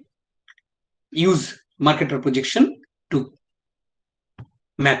can use Mercator projection to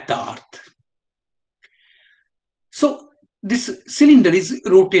map the Earth. So this cylinder is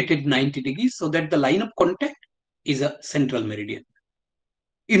rotated 90 degrees so that the line of contact is a central meridian.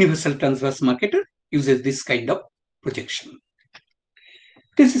 Universal transverse Mercator uses this kind of projection.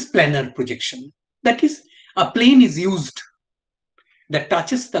 This is planar projection. That is, a plane is used that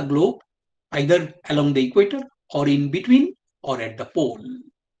touches the globe either along the equator or in between or at the pole.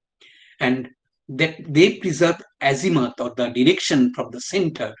 And that they preserve azimuth or the direction from the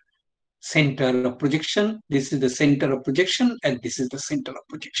center of projection. This is the center of projection and this is the center of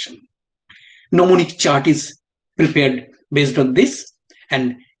projection. Mnemonic chart is prepared based on this,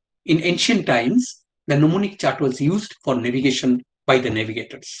 and in ancient times the mnemonic chart was used for navigation by the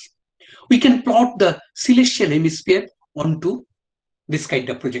navigators. We can plot the celestial hemisphere onto this kind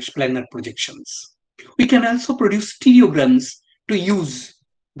of planar projections. We can also produce stereograms to use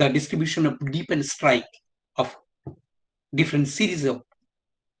the distribution of dip and strike of different series of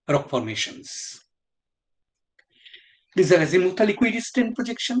rock formations. These are azimuthal equidistant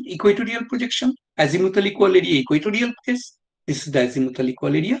projection, equatorial projection, azimuthal equal area, equatorial case. This is the azimuthal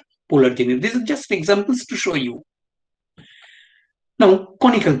equal area, polar general. These are just examples to show you. Now,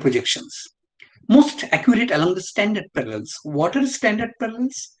 conical projections. Most accurate along the standard parallels. What are standard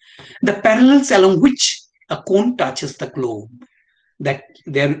parallels? The parallels along which a cone touches the globe. That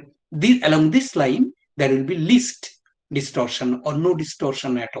along this line, there will be least distortion or no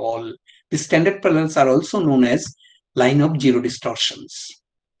distortion at all. The standard parallels are also known as line of zero distortions.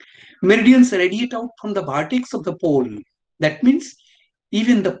 Meridians radiate out from the vertex of the pole. That means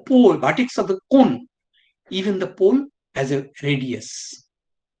even the pole, vertex of the cone, even the pole has a radius.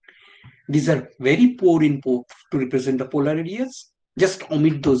 These are very poor in to represent the polar areas. Just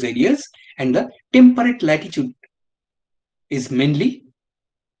omit those areas, and the temperate latitude is mainly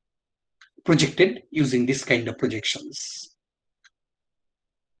projected using this kind of projections.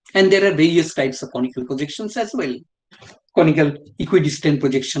 And there are various types of conical projections as well. Conical equidistant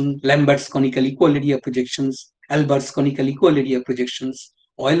projection, Lambert's conical equal area projections, Albert's conical equal area projections,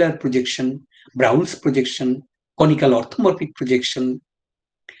 Euler projection, Brown's projection, conical orthomorphic projection,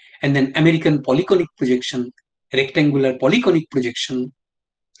 and then American polyconic projection, rectangular polyconic projection,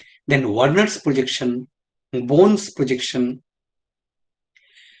 then Werner's projection, Bohn's projection.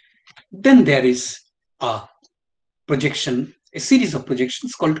 Then there is a projection, a series of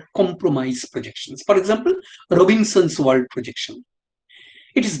projections called compromise projections. For example, Robinson's world projection.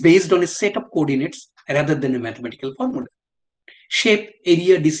 It is based on a set of coordinates rather than a mathematical formula. Shape,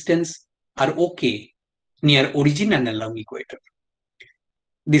 area, distance are okay near origin and along equator.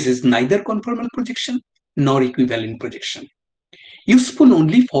 This is neither conformal projection nor equivalent projection. Useful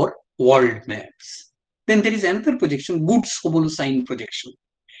only for world maps. Then there is another projection, Goods homolocene projection.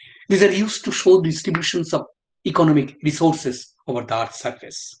 These are used to show distributions of economic resources over the Earth's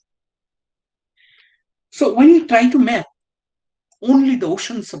surface. So when you try to map only the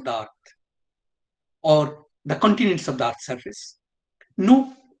oceans of the Earth or the continents of the Earth's surface,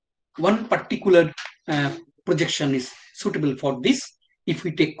 no one particular projection is suitable for this if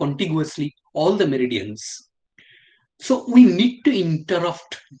we take contiguously all the meridians. So we need to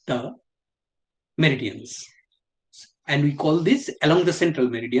interrupt the meridians. And we call this along the central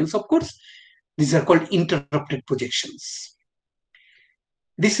meridians, of course. These are called interrupted projections.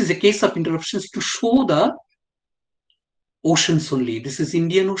 This is a case of interruptions to show the oceans only. This is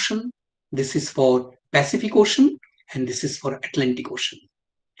Indian Ocean, this is for Pacific Ocean, and this is for Atlantic Ocean.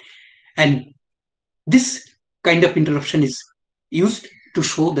 And this kind of interruption is used to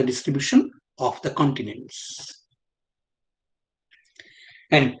show the distribution of the continents.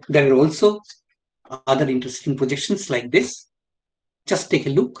 And there are also other interesting projections like this. Just take a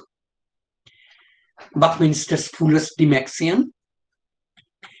look. Buckminster's Fuller's Dymaxion.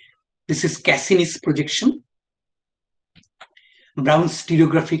 This is Cassini's projection. Brown's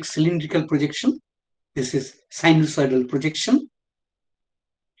stereographic cylindrical projection. This is sinusoidal projection.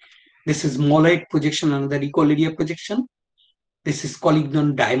 This is Molloy projection, another equal area projection. This is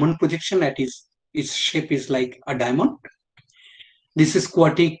Collignon diamond projection, that is, its shape is like a diamond. This is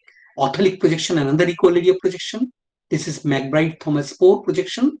quartic ortholic projection, another equal area projection. This is McBride-Thomas Poor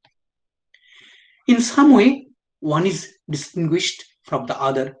projection. In some way, one is distinguished from the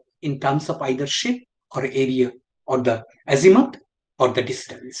other in terms of either shape or area or the azimuth or the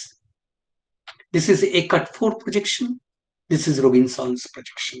distance. This is Eckert-4 projection. This is Robinson's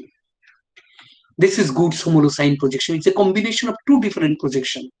projection. This is Goode's homolocine projection. It's a combination of two different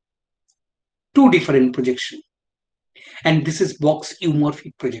projections. And this is box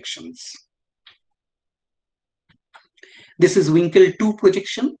eumorphic projections. This is Winkel 2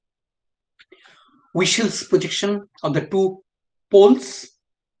 projection. Wishel's projection of the two poles.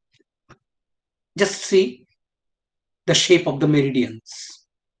 Just see the shape of the meridians.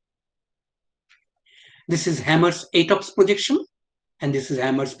 This is Hammer's 8-ops projection, and this is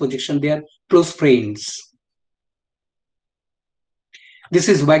Hammer's projection. They are close friends. This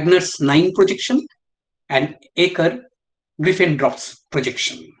is Wagner's 9 projection and Aker-Griffendorf's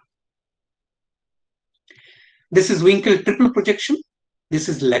projection. This is Winkel triple projection. This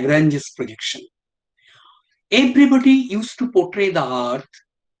is Lagrange's projection. Everybody used to portray the Earth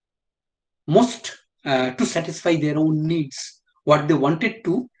most to satisfy their own needs, what they wanted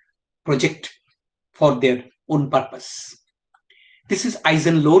to project for their own purpose. This is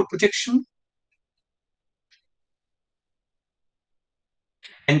Eisenlohr projection.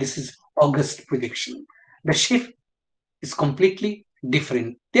 And this is August projection. The shape is completely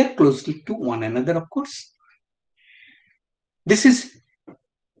different. They are closely to one another, of course. This is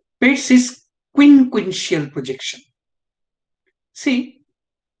Peirce's quinquential projection. See,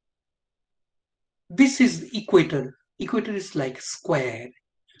 this is the equator. Equator is like square,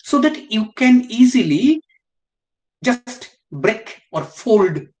 so that you can easily just break or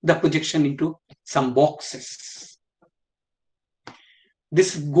fold the projection into some boxes.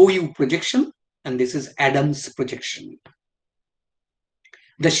 This is Goyu projection, and this is Adams projection.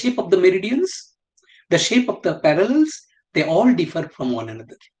 The shape of the meridians, the shape of the parallels, they all differ from one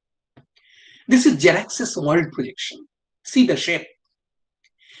another. This is Jerax's world projection. See the shape.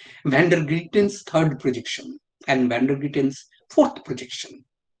 Van der Grieten's 3rd projection and Van der Grieten's 4th projection.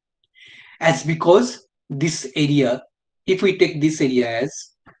 As because this area, if we take this area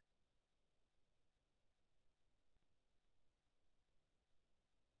as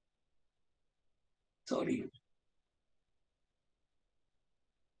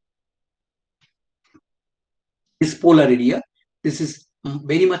this polar area, this is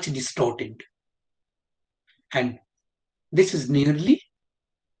very much distorted, and this is nearly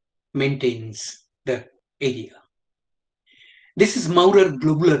maintains the area. This is Maurer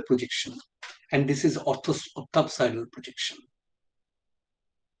globular projection, and this is orthopsidal projection.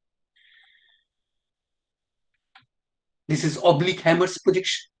 This is oblique Hammer's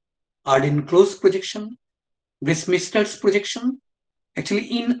projection, Arden-Close projection, Westminster's projection. Actually,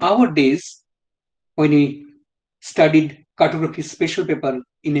 in our days, when we studied cartography special paper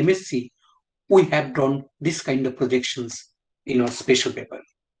in MSc, we have drawn this kind of projections in our special paper.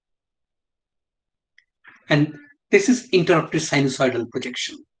 And this is interrupted sinusoidal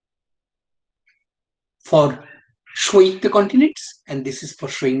projection for showing the continents, and this is for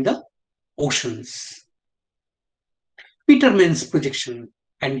showing the oceans. Peterman's projection,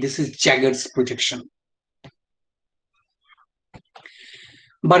 and this is Jagger's projection.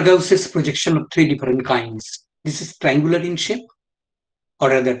 Barghaus's projection of 3 different kinds. This is triangular in shape, or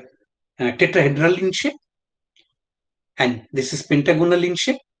rather tetrahedral in shape, and this is pentagonal in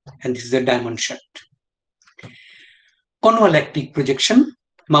shape, and this is a diamond shaped. Convolactic projection,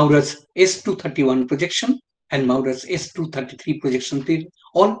 Maurer's S231 projection and Maurer's S233 projection,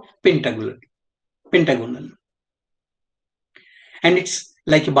 all pentagonal. And it's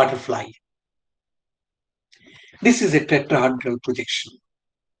like a butterfly. This is a tetrahedral projection.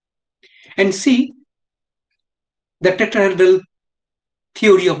 And see the tetrahedral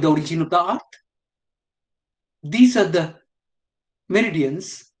theory of the origin of the Earth. These are the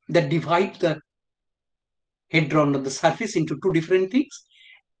meridians that divide the hadron of the surface into 2 different things.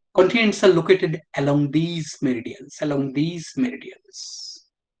 Continents are located along these meridians,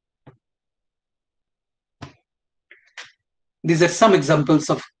 These are some examples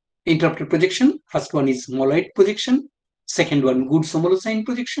of interrupted projection. First one is Molloy projection, second one Goode's homolocine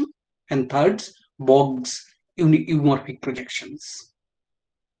projection, and third Boggs eumorphic projections.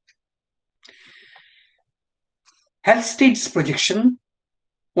 Halstead's projection,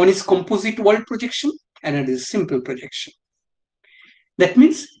 one is composite world projection, and it is simple projection. That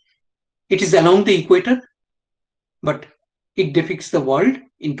means it is along the equator, but it depicts the world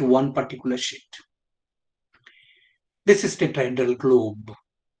into one particular sheet. This is tetrahedral globe.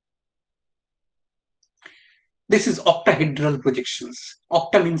 This is octahedral projections.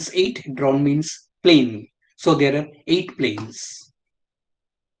 Octa means 8, hedron means plane. So there are 8 planes.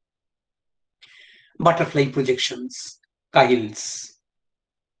 Butterfly projections, Kyle's.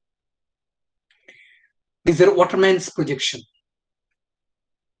 These are Waterman's projection.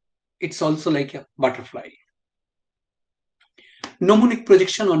 It's also like a butterfly. mnemonic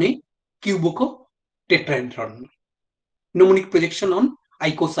projection on a cuboco-tetrahedron, mnemonic projection on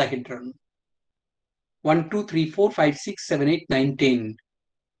icosahedron. 1, 2, 3, 4, 5, 6, 7, 8, 9, 10.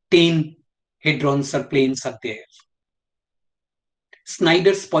 10 hadrons or planes are there.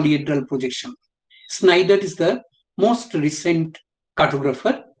 Snyder's polyhedral projection. Snyder is the most recent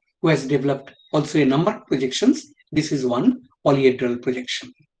cartographer who has developed also a number of projections. This is one polyhedral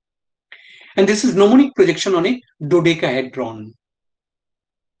projection. And this is mnemonic projection on a dodecahedron.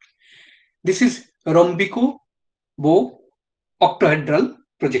 This is rhombico-octahedral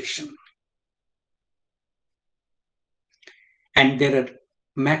projection. And there are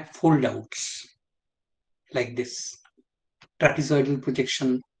map foldouts like this. Trapezoidal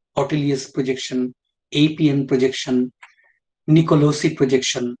projection, Ortelius projection, APN projection, Nicolosi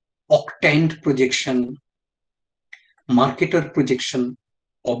projection, octant projection, marketer projection,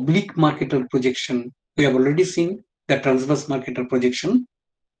 oblique marketer projection. We have already seen the transverse marketer projection.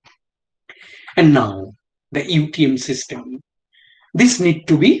 And now the UTM system. This needs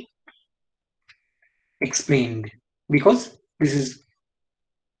to be explained because this is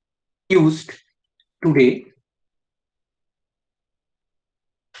used today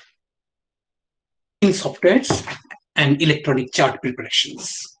in softwares and electronic chart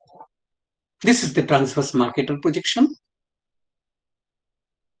preparations. This is the transverse marketer projection.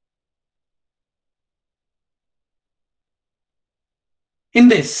 In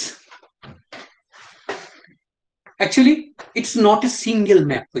this, actually, it's not a single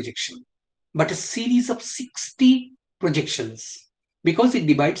map projection, but a series of 60 projections because it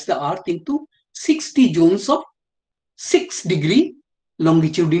divides the Earth into 60 zones of 6-degree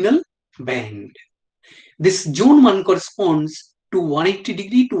longitudinal band. This zone 1 corresponds to 180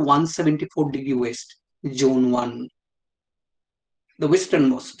 degree to 174 degree west, zone 1. The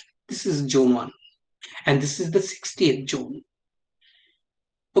westernmost. This is zone 1. And this is the 60th zone.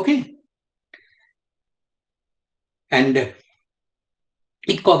 Okay. And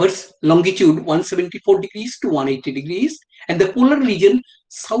it covers longitude 174 degrees to 180 degrees. And the polar region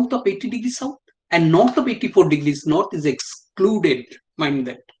south of 80 degrees south and north of 84 degrees north is excluded. Mind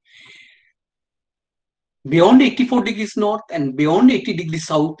that. Beyond 84 degrees north and beyond 80 degrees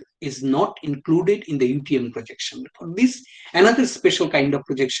south is not included in the UTM projection. For this, another special kind of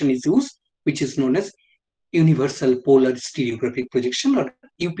projection is used, which is known as universal polar stereographic projection or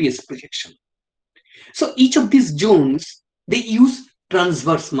UPS projection. So each of these zones, they use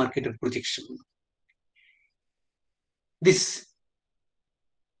transverse marketer projection. This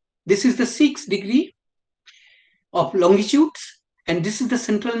is the 6 degree of longitude and this is the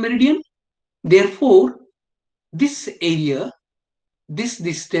central meridian. Therefore, this area, this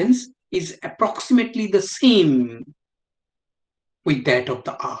distance is approximately the same with that of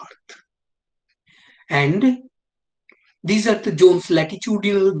the Earth. And these are the zones,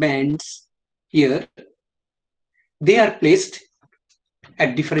 latitudinal bands here. They are placed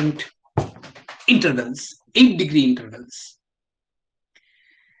at different intervals, 8-degree intervals.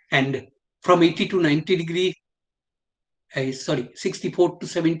 And from 80 to 90 degree, 64 to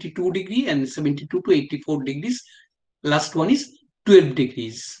 72 degree and 72 to 84 degrees. Last one is 12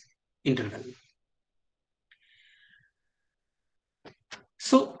 degrees interval.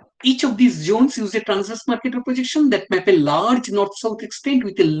 So each of these zones use a transverse marketer projection that map a large north-south extent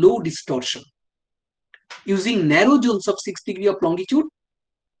with a low distortion. Using narrow zones of 6 degree of longitude,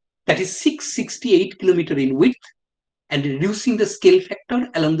 that is 668 kilometer in width, and reducing the scale factor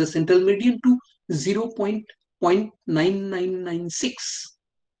along the central meridian to 0.9996.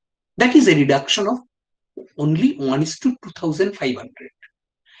 That is a reduction of only 1:2500.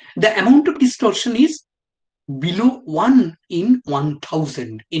 The amount of distortion is below 1 in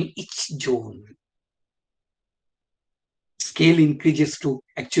 1000 in each zone. Scale increases to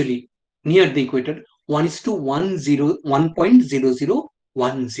actually near the equator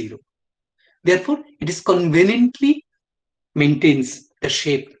 1:1.0010. Therefore, it is conveniently maintains the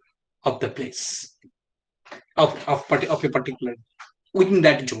shape of the place of a particular within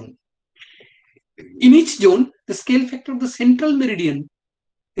that zone. In each zone, the scale factor of the central meridian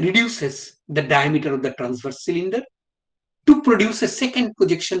reduces the diameter of the transverse cylinder to produce a second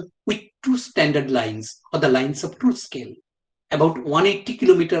projection with two standard lines or the lines of true scale, about 180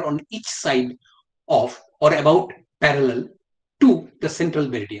 kilometer on each side of or about parallel to the central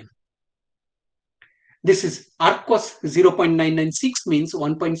meridian. This is arc cos 0.996 means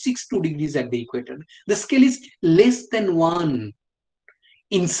 1.62 degrees at the equator. The scale is less than 1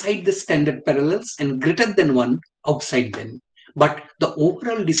 inside the standard parallels and greater than 1 outside them. But the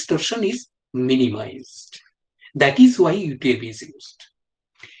overall distortion is minimized. That is why UTM is used.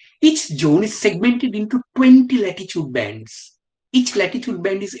 Each zone is segmented into 20 latitude bands Each latitude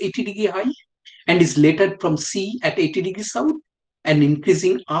band is 80 degree high and is lettered from C at 80 degrees south and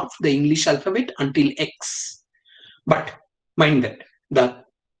increasing up the English alphabet until X. But mind that the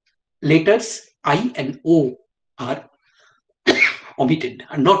letters I and O are omitted,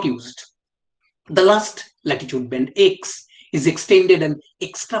 are not used. The last latitude band X is extended an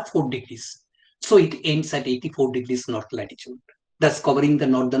extra 4 degrees. So it ends at 84 degrees north latitude, thus covering the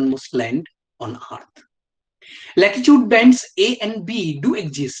northernmost land on Earth. Latitude bands A and B do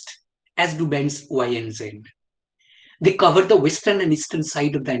exist, as do bands Y and Z. They cover the western and eastern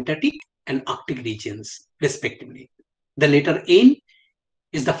side of the Antarctic and Arctic regions, respectively. The letter N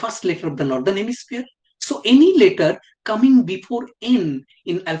is the first letter of the northern hemisphere. So any letter coming before N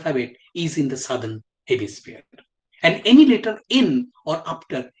in alphabet is in the southern hemisphere. And any letter N or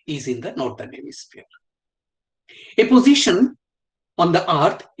after is in the northern hemisphere. A position on the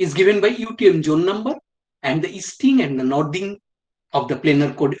Earth is given by UTM zone number and the easting and the northing of the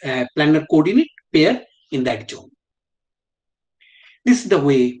planar coordinate pair in that zone. This is the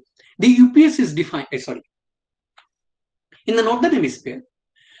way the UPS is defined. In the northern hemisphere,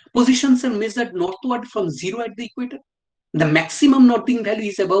 positions are measured northward from 0 at the equator. The maximum northing value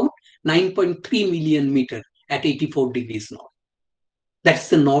is about 9.3 million meter at 84 degrees north. That's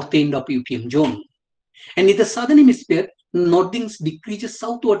the north end of UTM zone. And in the southern hemisphere, northings decreases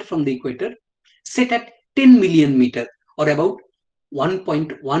southward from the equator, set at 10 million meter or about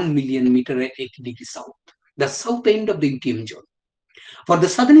 1.1 million meter at 80 degrees south, the south end of the UTM zone. For the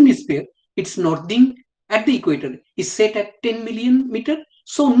southern hemisphere, its northing at the equator is set at 10 million meter,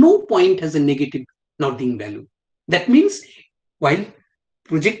 so no point has a negative northing value. That means while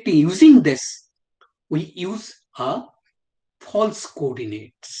projecting using this, we use a false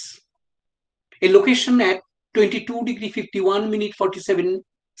coordinates. A location at 22 degree 51 minute 47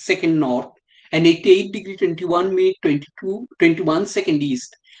 second north and 88 degree 21 minute 21 second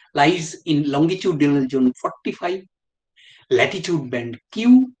east lies in longitudinal zone 45, latitude band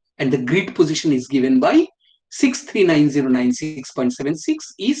Q, and the grid position is given by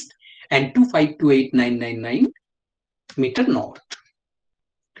 639,096.76 east and 2528999 meter north.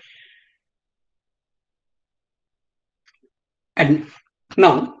 And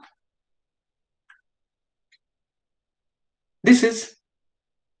now, this is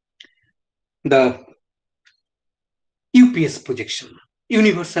the UPS projection,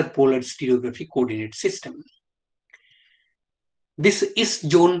 Universal Polar Stereography Coordinate System. This east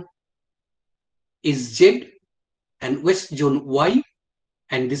zone is Z and west zone Y,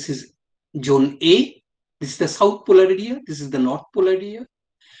 and this is zone A. This is the south polar area, this is the north polar area,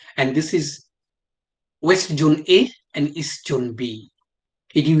 and this is west zone A and east zone B.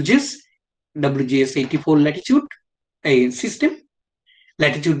 It uses WGS 84 latitude system,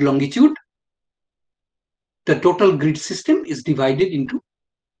 latitude, longitude. The total grid system is divided into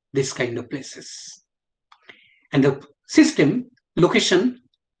this kind of places. And the system location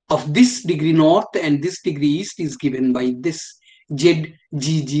of this degree north and this degree east is given by this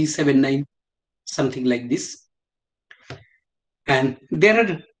ZGG79, something like this. And there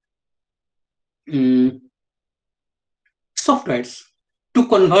are softwares to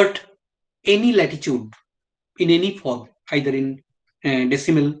convert any latitude in any form, either in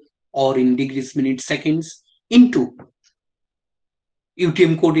decimal or in degrees, minutes, seconds, into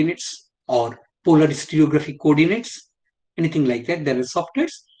UTM coordinates or polar stereographic coordinates, anything like that. There are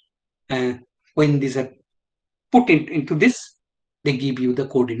softwares. When these are put into this, they give you the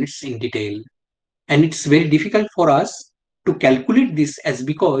coordinates in detail. And it's very difficult for us to calculate this, as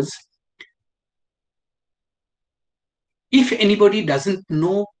because if anybody doesn't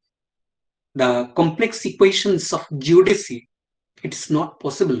know the complex equations of geodesy, it's not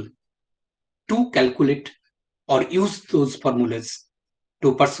possible to calculate or use those formulas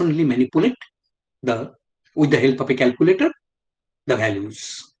to personally manipulate with the help of a calculator, the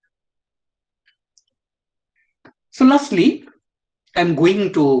values. So lastly, I'm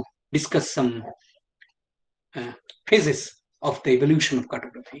going to discuss some phases of the evolution of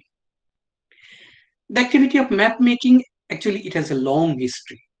cartography. The activity of map making, actually, it has a long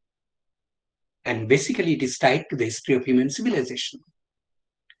history. And basically, it is tied to the history of human civilization.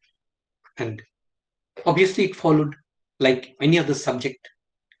 And obviously, it followed, like any other subject,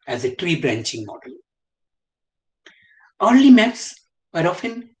 as a tree branching model. Early maps were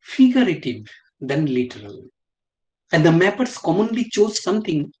often figurative than literal. And the mappers commonly chose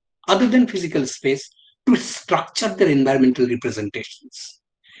something other than physical space to structure their environmental representations.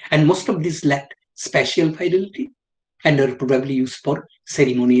 And most of these lacked spatial fidelity and are probably used for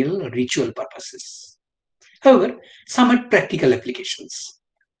ceremonial or ritual purposes. However, some had practical applications,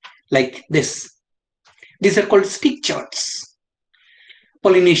 like this. These are called stick charts.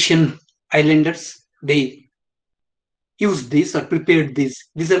 Polynesian islanders, they used this or prepared this.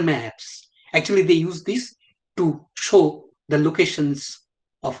 These are maps. Actually, they use this to show the locations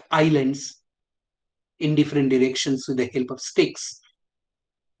of islands in different directions with the help of sticks.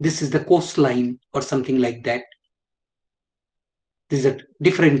 This is the coastline or something like that. These are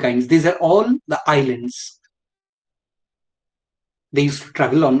different kinds. These are all the islands. They used to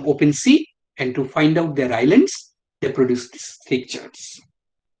travel on open sea, and to find out their islands, they produced these pictures.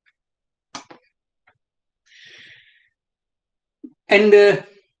 And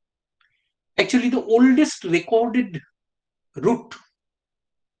actually, the oldest recorded route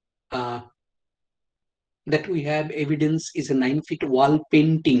that we have evidence is a 9-foot wall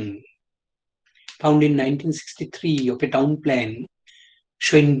painting found in 1963 of a town plan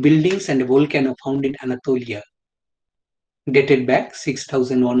showing buildings and a volcano found in Anatolia, dated back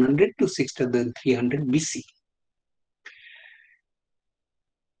 6100 to 6300 BC.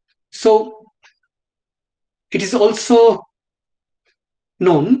 So it is also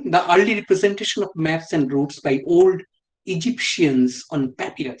known the early representation of maps and routes by old Egyptians on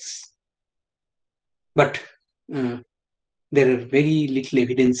papyrus. But there are very little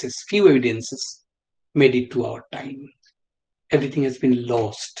evidences, few evidences made it to our time. Everything has been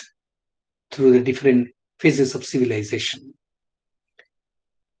lost through the different phases of civilization.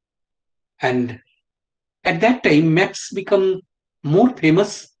 And at that time, maps become more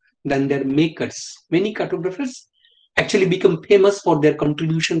famous than their makers. Many cartographers actually become famous for their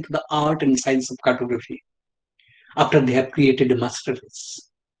contribution to the art and science of cartography after they have created a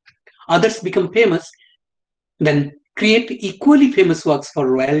masterpiece. Others become famous, then create equally famous works for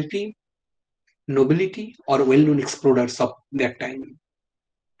royalty, nobility, or well-known explorers of their time.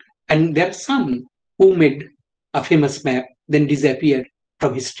 And there are some who made a famous map, then disappeared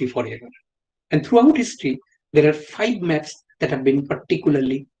from history forever. And throughout history, there are 5 maps that have been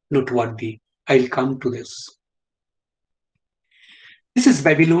particularly noteworthy. I'll come to this. This is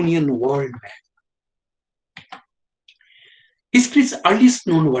Babylonian world map. History's earliest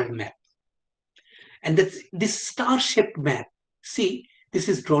known world map. And this star-shaped map, see, this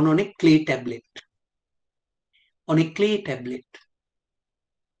is drawn on a clay tablet. On a clay tablet.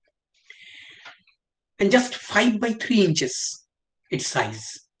 And just 5 by 3 inches, its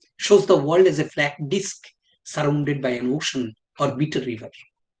size, shows the world as a flat disk surrounded by an ocean or bitter river.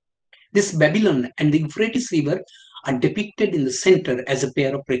 This Babylon and the Euphrates River are depicted in the center as a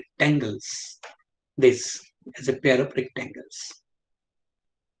pair of rectangles. This as a pair of rectangles.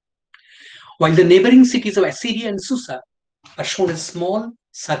 While the neighboring cities of Assyria and Susa are shown as small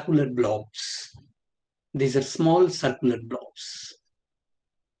circular blobs. These are small circular blobs.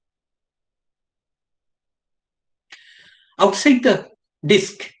 Outside the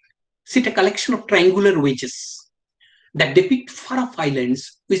disk sit a collection of triangular wedges that depict far-off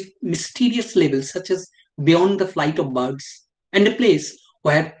islands with mysterious labels such as beyond the flight of birds and a place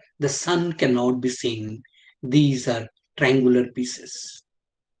where the sun cannot be seen. These are triangular pieces.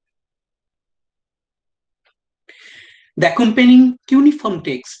 The accompanying cuneiform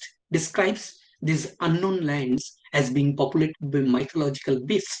text describes these unknown lands as being populated by mythological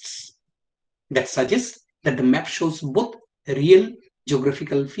beasts. That suggests that the map shows both real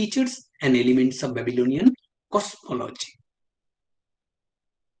geographical features and elements of Babylonian cosmology.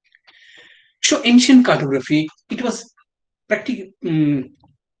 So ancient cartography, it was practically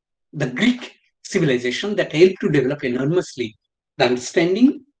the Greek civilization that helped to develop enormously the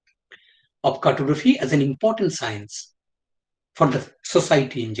understanding of cartography as an important science for the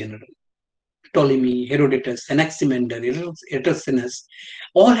society in general. Ptolemy, Herodotus, Anaximander, Eratosthenes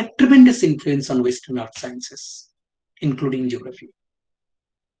all had tremendous influence on Western art sciences, including geography.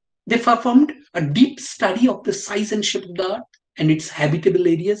 They performed a deep study of the size and shape of the earth and its habitable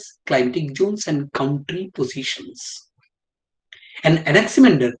areas, climatic zones, and country positions. And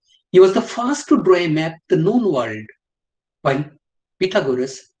Anaximander, he was the first to draw a map of the known world, while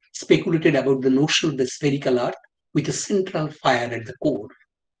Pythagoras speculated about the notion of the spherical earth with a central fire at the core.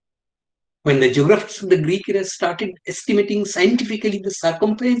 When the geographers of the Greek era started estimating scientifically the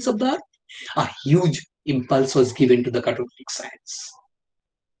circumference of the earth, a huge impulse was given to the cartographic science.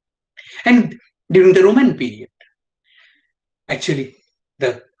 And during the Roman period, actually,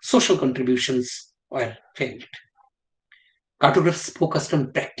 the social contributions were felt. Cartographers focused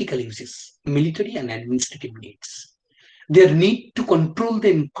on practical uses, military and administrative needs. Their need to control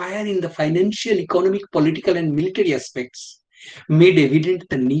the empire in the financial, economic, political, and military aspects made evident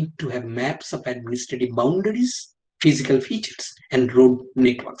the need to have maps of administrative boundaries, physical features, and road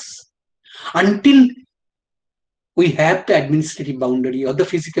networks. Until we have the administrative boundary or the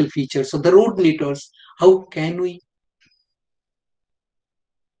physical features or the road networks, how can we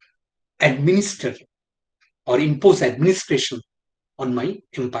administer or impose administration on my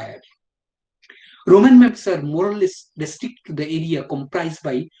empire. Roman maps are more or less restricted to the area comprised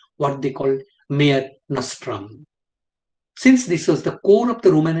by what they call Mare Nostrum. Since this was the core of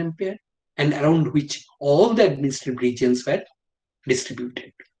the Roman Empire and around which all the administrative regions were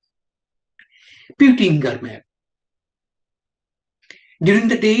distributed. Peutinger map. During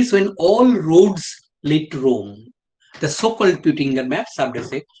the days when all roads led to Rome, the so-called Peutinger map served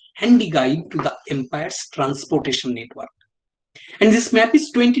as a handy guide to the empire's transportation network. And this map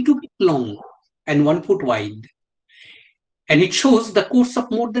is 22 feet long and 1 foot wide. And it shows the course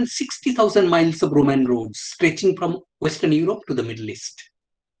of more than 60,000 miles of Roman roads stretching from Western Europe to the Middle East.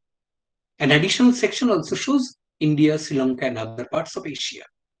 An additional section also shows India, Sri Lanka, and other parts of Asia.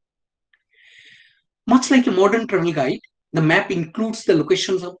 Much like a modern travel guide, the map includes the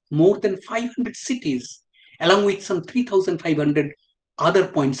locations of more than 500 cities, along with some 3,500 other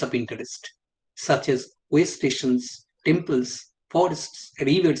points of interest, such as way stations, temples, forests,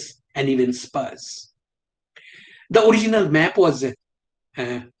 rivers, and even spas. The original map was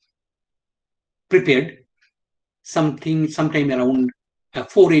prepared sometime around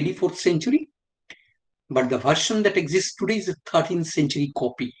 480, 4th century, but the version that exists today is a 13th century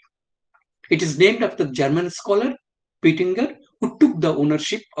copy. It is named after the German scholar Peutinger, who took the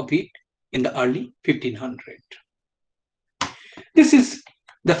ownership of it in the early 1500s. This is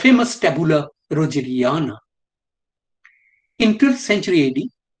the famous tabula Rogeriana. In 12th century AD,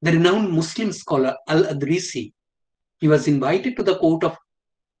 the renowned Muslim scholar Al-Adrisi, he was invited to the court of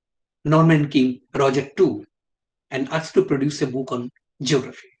Norman King Roger II and asked to produce a book on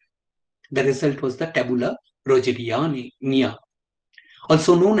geography. The result was the Tabula Rogeriana,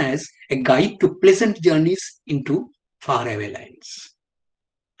 also known as a guide to pleasant journeys into faraway lands.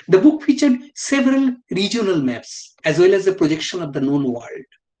 The book featured several regional maps as well as a projection of the known world,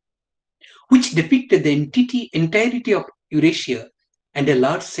 which depicted the entirety of Eurasia and a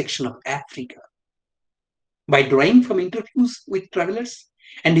large section of Africa. By drawing from interviews with travelers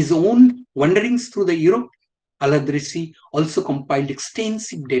and his own wanderings through the Europe, Al-Adrisi also compiled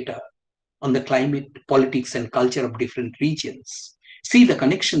extensive data on the climate, politics, and culture of different regions. See the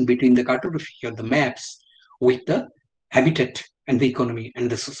connection between the cartography or the maps with the habitat and the economy and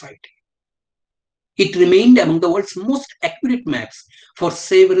the society. It remained among the world's most accurate maps for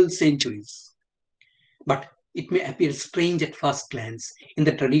several centuries. But it may appear strange at first glance. In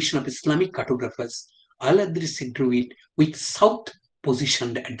the tradition of Islamic cartographers, Al-Adrisi drew it with south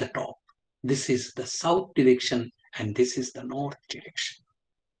positioned at the top. This is the south direction and this is the north direction.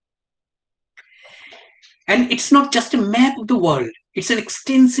 And it's not just a map of the world, it's an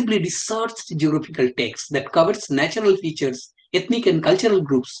extensively researched geographical text that covers natural features, ethnic and cultural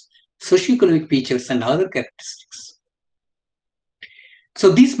groups, socioeconomic features, and other characteristics.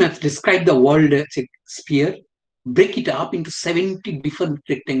 So these maps describe the world as a sphere, break it up into 70 different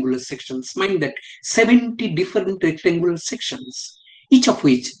rectangular sections. Mind that 70 different rectangular sections, each of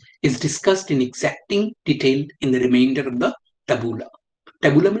which is discussed in exacting detail in the remainder of the tabula.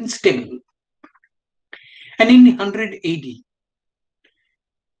 Tabula means table. And in 100 AD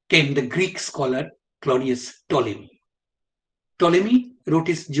came the Greek scholar Claudius Ptolemy. Ptolemy wrote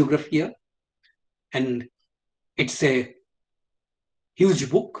his Geographia, and it's a huge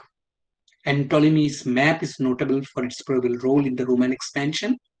book. And Ptolemy's map is notable for its pivotal role in the Roman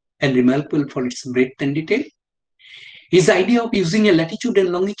expansion and remarkable for its breadth and detail. His idea of using a latitude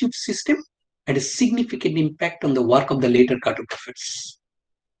and longitude system had a significant impact on the work of the later cartographers.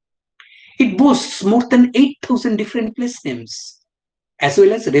 It boasts more than 8,000 different place names, as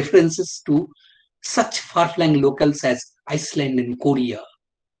well as references to such far-flung locales as Iceland and Korea,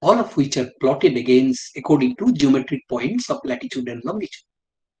 all of which are plotted against according to geometric points of latitude and longitude.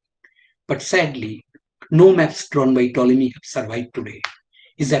 But sadly, no maps drawn by Ptolemy have survived today.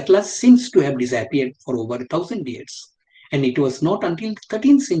 His atlas seems to have disappeared for over 1,000 years, and it was not until the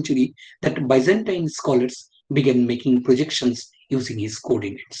 13th century that Byzantine scholars began making projections using his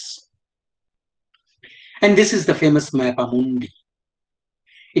coordinates. And this is the famous Mappa Mundi.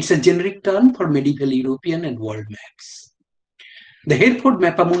 It's a generic term for medieval European and world maps. The Hereford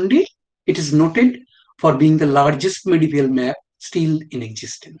Mappa Mundi, it is noted for being the largest medieval map still in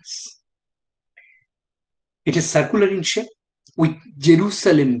existence. It is circular in shape, with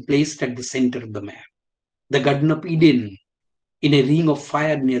Jerusalem placed at the center of the map, the Garden of Eden in a ring of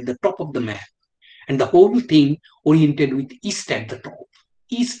fire near the top of the map, and the whole thing oriented with east at the top.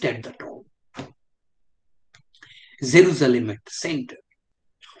 East at the top. Jerusalem at the center.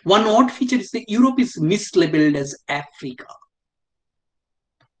 One odd feature is that Europe is mislabeled as Africa.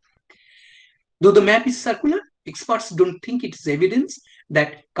 Though the map is circular, experts don't think it is evidence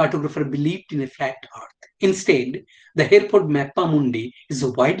that cartographer believed in a flat earth. Instead, the Hereford Mappa Mundi is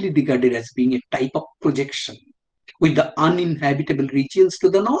widely regarded as being a type of projection, with the uninhabitable regions to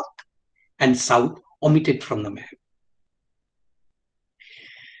the north and south omitted from the map.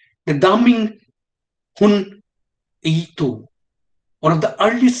 The Daming Hun Yitu, one of the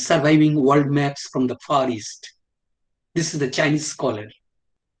earliest surviving world maps from the Far East. This is the Chinese scholar,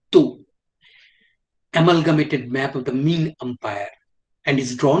 Tu, amalgamated map of the Ming Empire, and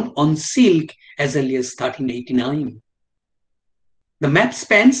is drawn on silk as early as 1389. The map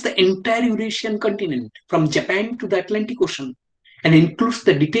spans the entire Eurasian continent from Japan to the Atlantic Ocean and includes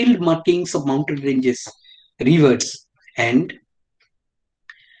the detailed markings of mountain ranges, rivers, and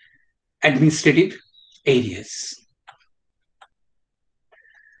administrative areas.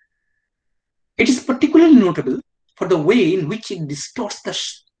 It is particularly notable for the way in which it distorts the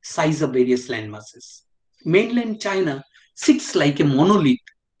size of various landmasses. Mainland China sits like a monolith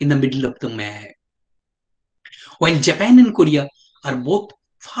in the middle of the map, while Japan and Korea are both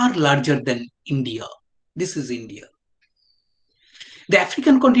far larger than India. This is India. The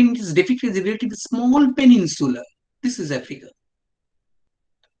African continent is depicted as a relatively small peninsula. This is Africa,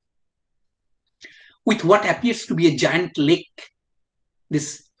 with what appears to be a giant lake.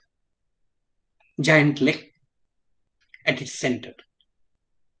 This giant lake at its center.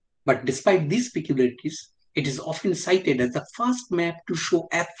 But despite these peculiarities, it is often cited as the first map to show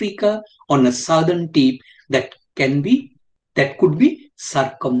Africa on a southern tip that could be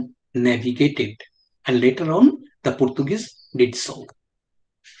circumnavigated, and later on the Portuguese did so.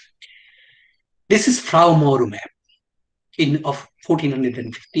 This is Frau Mauro map of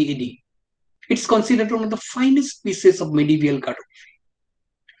 1450 AD. It's considered one of the finest pieces of medieval cartography.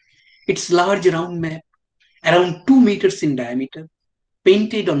 Its large round map, around 2 meters in diameter,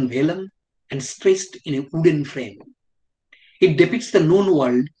 painted on vellum and stressed in a wooden frame. It depicts the known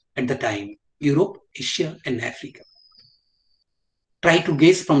world at the time, Europe, Asia, and Africa. Try to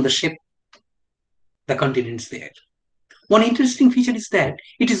guess from the shape the continents there. One interesting feature is that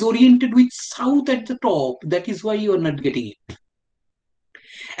it is oriented with south at the top. That is why you are not getting it.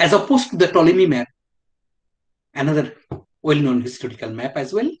 As opposed to the Ptolemy map, another well-known historical map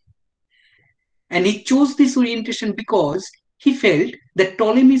as well. And he chose this orientation because he felt that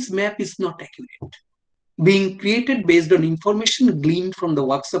Ptolemy's map is not accurate, being created based on information gleaned from the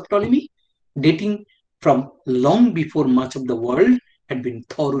works of Ptolemy, dating from long before much of the world had been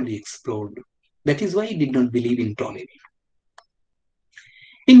thoroughly explored. That is why he did not believe in Ptolemy.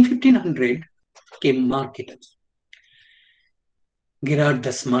 In 1500 came Mercator,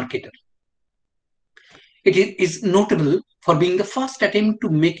 Gerardus Mercator. It is notable for being the first attempt to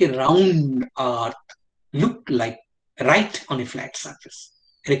make a round earth look like right on a flat surface,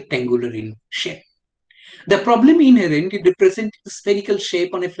 rectangular in shape. The problem inherent in representing the spherical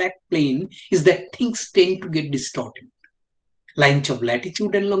shape on a flat plane is that things tend to get distorted. Lines of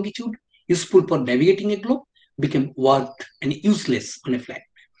latitude and longitude, useful for navigating a globe, became warped and useless on a flat.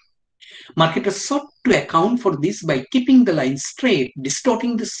 Mercator sought to account for this by keeping the line straight,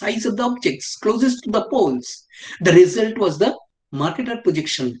 distorting the size of the objects closest to the poles. The result was the Mercator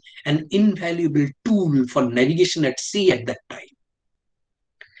projection, an invaluable tool for navigation at sea at that time.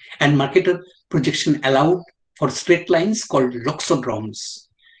 And Mercator projection allowed for straight lines called loxodromes.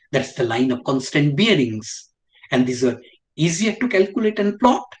 That's the line of constant bearings. And these were easier to calculate and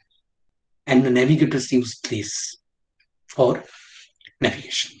plot. And the navigators used this for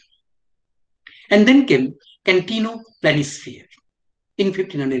navigation. And then came Cantino Planisphere in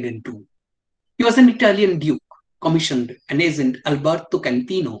 1502. He was an Italian duke, commissioned an agent, Alberto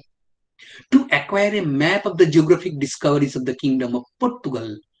Cantino, to acquire a map of the geographic discoveries of the Kingdom of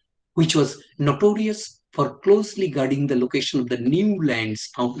Portugal, which was notorious for closely guarding the location of the new lands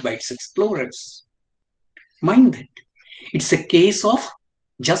found by its explorers. Mind that it's a case of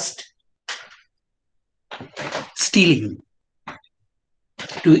just stealing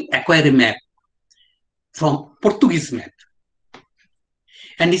to acquire a map from Portuguese map.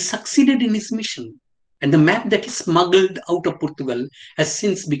 And he succeeded in his mission. And the map that he smuggled out of Portugal has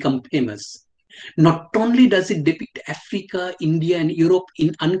since become famous. Not only does it depict Africa, India, and Europe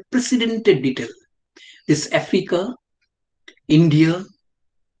in unprecedented detail, this Africa, India,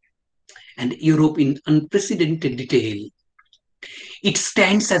 and Europe in unprecedented detail, it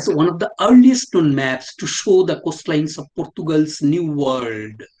stands as one of the earliest known maps to show the coastlines of Portugal's New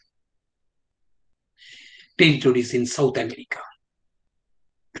World territories in South America.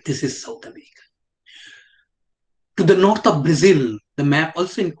 This is South America. To the north of Brazil, the map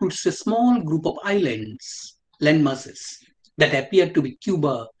also includes a small group of islands, landmasses, that appear to be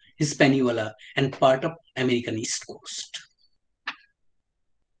Cuba Hispaniola, and part of American East Coast.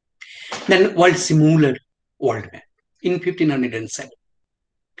 Then World Simular World Map in 1507.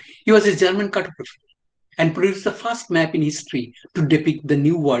 He was a German cartographer and produced the first map in history to depict the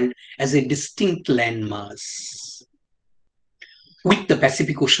New World as a distinct landmass, with the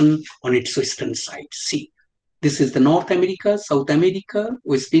Pacific Ocean on its western side. See, this is the North America, South America,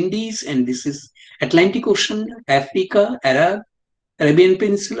 West Indies, and this is Atlantic Ocean, Africa, Arabian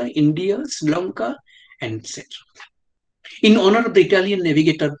Peninsula, India, Sri Lanka, and etc. In honor of the Italian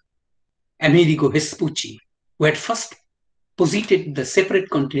navigator Amerigo Vespucci, who had first posited the separate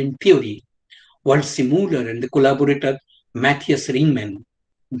continent theory, Walter Muller and the collaborator Matthias Ringman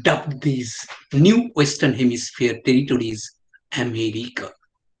dubbed these new Western Hemisphere territories America.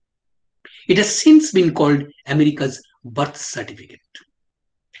 It has since been called America's birth certificate.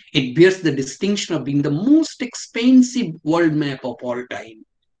 It bears the distinction of being the most expensive world map of all time.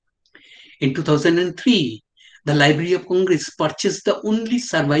 In 2003, the Library of Congress purchased the only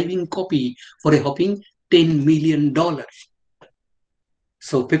surviving copy for a whopping $10 million.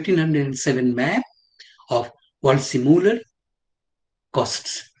 So 1507 map of Walter Muller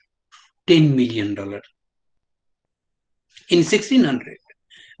costs $10 million. In 1600,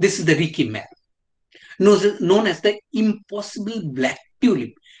 this is the Ricci map, known as the impossible black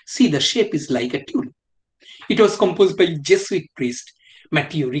tulip. See, the shape is like a tulip. It was composed by Jesuit priest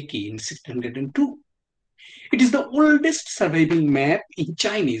Matteo Ricci in 1602. It is the oldest surviving map in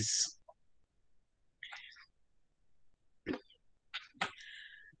Chinese.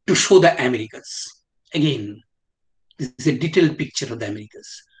 To show the Americas. Again, this is a detailed picture of the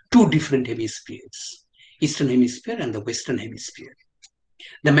Americas. Two different hemispheres, Eastern Hemisphere and the Western Hemisphere.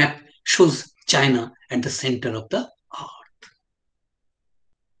 The map shows China at the center of the earth.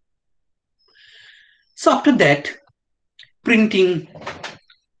 So after that, printing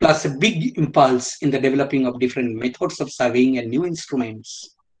plus a big impulse in the developing of different methods of surveying and new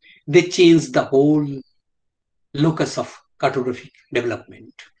instruments, they changed the whole locus of cartographic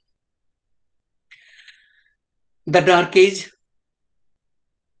development. The Dark Age,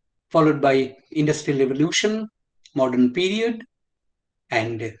 followed by Industrial Revolution, modern period,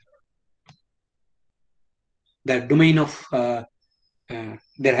 and the domain of,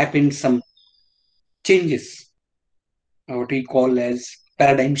 there happened some changes, what we call as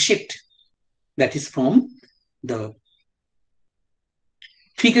paradigm shift, that is from the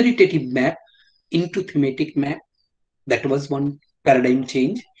figurative map into thematic map. That was one paradigm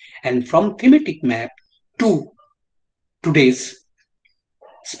change. And from thematic map to today's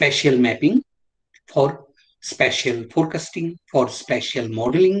spatial mapping for spatial forecasting, for spatial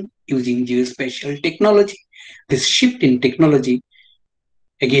modeling using geospatial technology. This shift in technology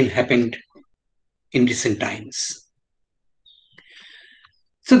again happened in recent times.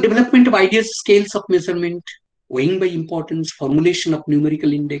 So development of ideas, scales of measurement, weighing by importance, formulation of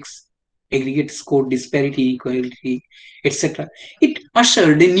numerical index, aggregate score, disparity, equality, etc. It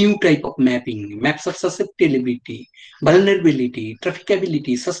ushered a new type of mapping, maps of susceptibility, vulnerability,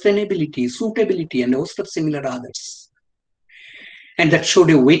 trafficability, sustainability, suitability, and a host of similar others. And that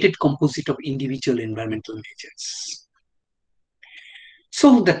showed a weighted composite of individual environmental measures.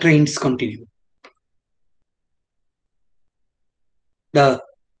 So the trends continue.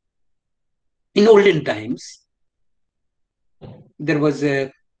 In olden times, there was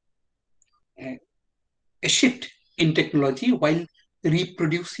a shift in technology while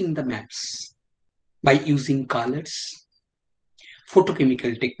reproducing the maps by using colors,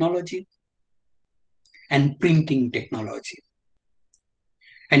 photochemical technology, and printing technology.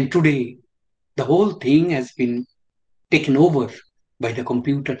 And today, the whole thing has been taken over by the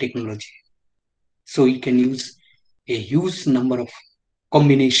computer technology. So you can use a huge number of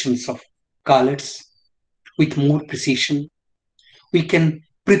combinations of colors with more precision. We can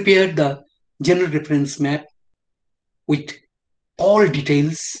prepare the general reference map with all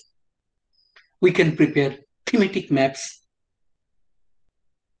details. We can prepare thematic maps,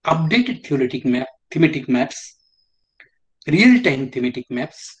 updated thematic maps, real-time thematic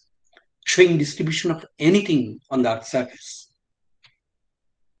maps, showing distribution of anything on the Earth's surface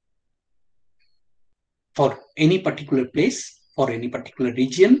for any particular place, for any particular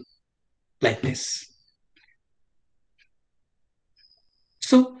region, like this.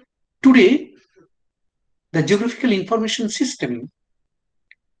 So today, the geographical information system,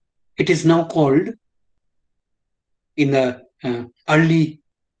 it is now called, in the early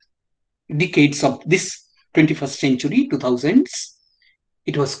decades of this 21st century, 2000s,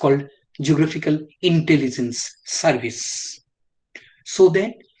 it was called Geographical Intelligence Service, so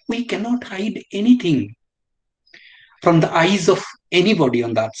that we cannot hide anything from the eyes of anybody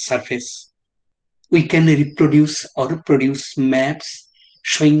on the Earth's surface, we can reproduce or produce maps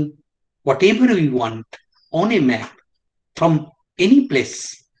showing whatever we want on a map from any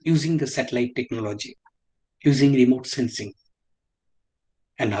place using the satellite technology, using remote sensing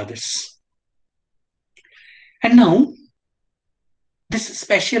and others. And now, this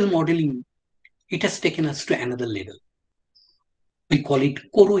spatial modeling, it has taken us to another level. We call it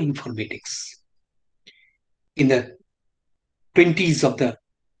choroinformatics. In the 20s of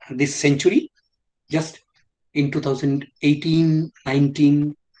this century, just in 2018,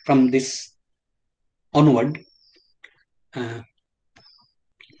 19, from this onward,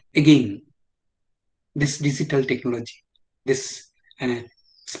 again, this digital technology, this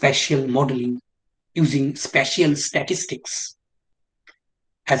spatial modeling using spatial statistics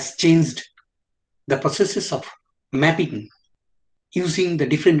has changed the processes of mapping using the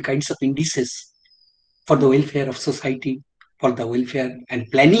different kinds of indices for the welfare of society, for the welfare and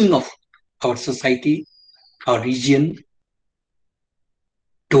planning of our society, our region,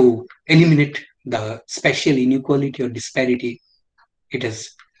 to eliminate the spatial inequality or disparity. It has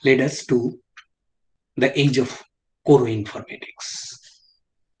led us to the age of choroinformatics.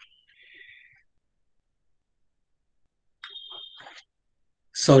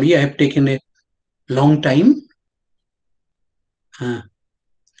 Sorry, I have taken a long time.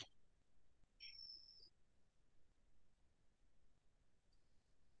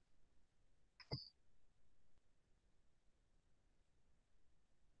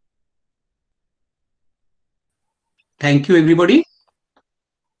 Thank you, everybody.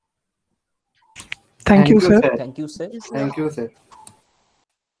 Thank you, sir. Thank you, sir. Thank you, sir.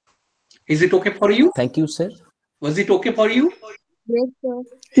 Is it okay for you? Thank you, sir. Was it okay for you? Yes, sir.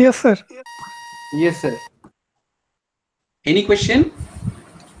 Yes, sir. Yes, sir. Any question?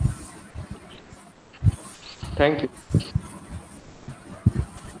 Thank you.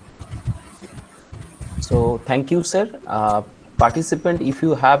 So thank you, sir. Participant, if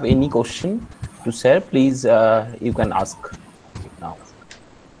you have any question to sir, please you can ask now,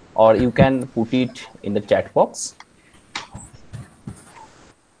 or you can put it in the chat box.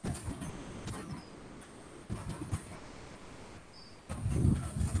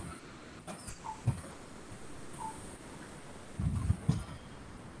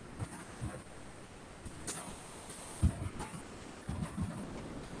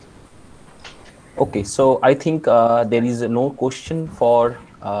 Okay, so I think there is no question for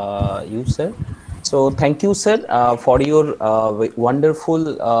you, sir. So thank you, sir, for your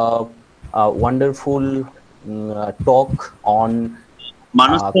wonderful talk on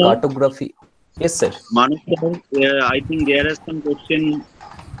cartography. Yes, sir. Manoj, I think there is some question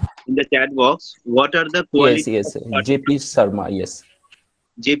in the chat box. What are the qualities? Yes, JP Sharma, yes.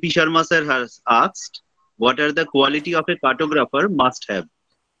 JP Sharma sir has asked, what are the quality of a cartographer must have?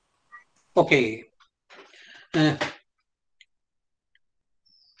 Okay. I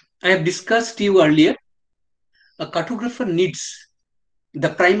have discussed to you earlier, a cartographer needs the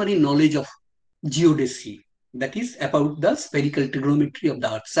primary knowledge of geodesy, that is about the spherical trigonometry of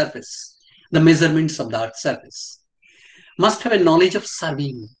the Earth's surface, the measurements of the Earth's surface. Must have a knowledge of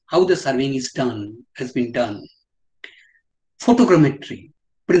surveying, how the surveying is done, has been done. Photogrammetry,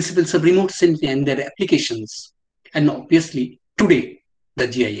 principles of remote sensing and their applications, and obviously today the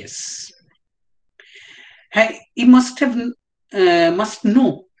GIS. He must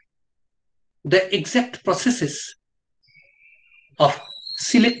know the exact processes of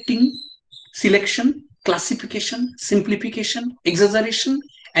selection, classification, simplification, exaggeration,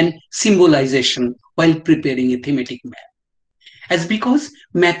 and symbolization while preparing a thematic map. As because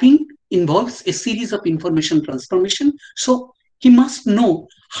mapping involves a series of information transformation, so he must know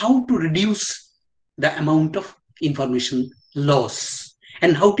how to reduce the amount of information loss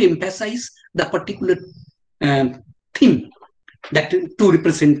and how to emphasize the particular theme that to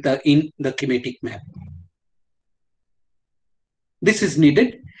represent in the thematic map. This is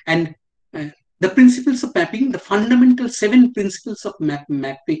needed, and the principles of mapping, the fundamental 7 principles of map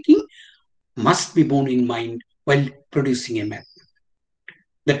making must be borne in mind while producing a map.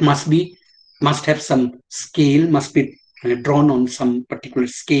 That must have some scale, must be drawn on some particular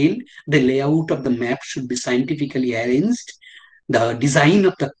scale. The layout of the map should be scientifically arranged. The design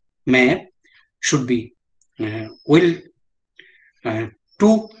of the map should be in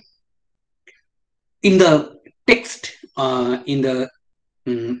the text, in the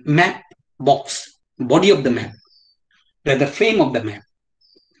map box, body of the map, the frame of the map,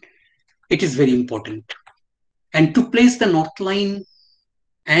 it is very important. And to place the north line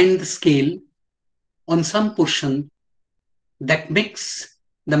and the scale on some portion that makes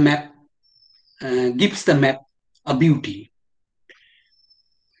the map, gives the map a beauty.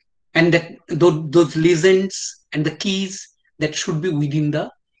 and that those legends and the keys that should be within the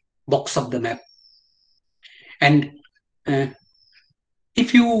box of the map. And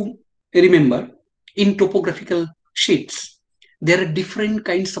if you remember, in topographical sheets, there are different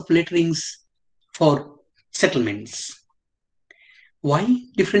kinds of letterings for settlements. Why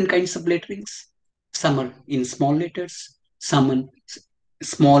different kinds of letterings? Some are in small letters, some in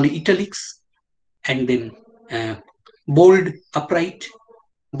small italics, and then bold upright,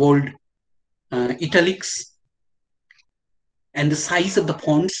 bold italics, and the size of the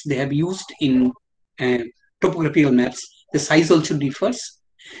fonts they have used in topographical maps, the size also differs.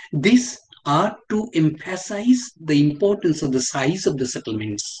 These are to emphasize the importance of the size of the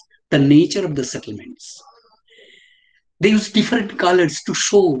settlements, the nature of the settlements. They use different colors to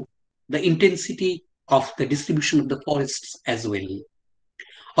show the intensity of the distribution of the forests as well.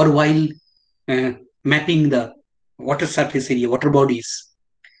 Or while mapping the water surface area, water bodies,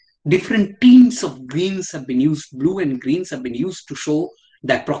 different tints of greens have been used, blue and greens have been used to show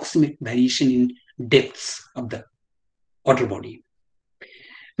the approximate variation in depths of the water body.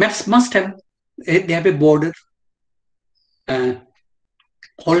 Maps must have, they have a border.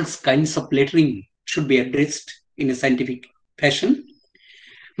 All kinds of lettering should be addressed in a scientific fashion,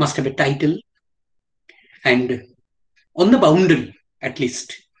 must have a title, and on the boundary, at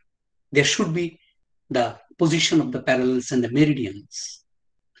least, there should be the position of the parallels and the meridians.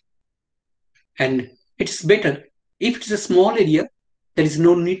 And it's better, if it's a small area, there is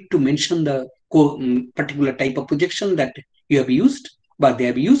no need to mention the particular type of projection that you have used, but they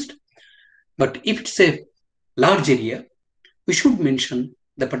have used. But if it's a large area, we should mention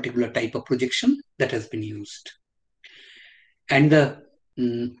the particular type of projection that has been used. And the,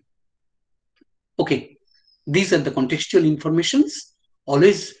 okay, these are the contextual informations.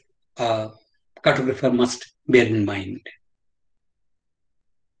 Always cartographer must bear in mind.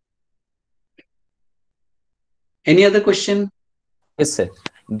 Any other question? Yes, sir.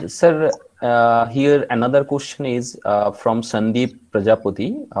 Sir, here another question is from Sandeep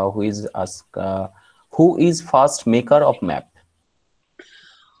Prajapati, who is asked, who is first maker of map?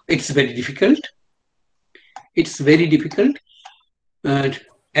 It's very difficult. It's very difficult.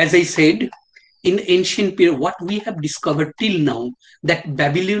 As I said, in ancient period, what we have discovered till now, that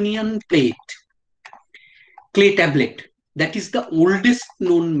Babylonian clay tablet, that is the oldest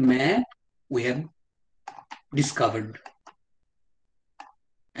known map we have discovered.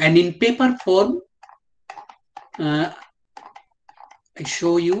 And in paper form, I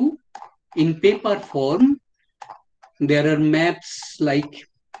show you, in paper form, there are maps like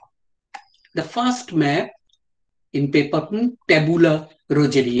the first map in paper form, Tabula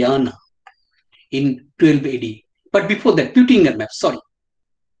Rogeriana in 12 AD. But before that, Putinger map, sorry,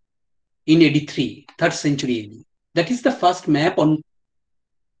 in AD 3, 3rd century AD. That is the first map on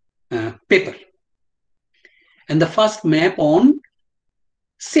paper. And the first map on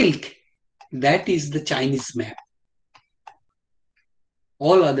silk, that is the Chinese map.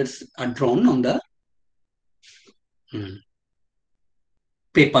 All others are drawn on the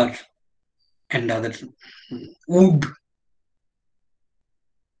paper and other wood.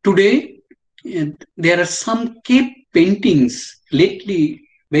 Today, there are some cave paintings lately,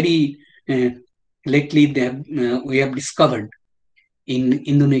 very lately we have discovered in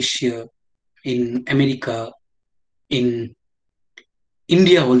Indonesia, in America, in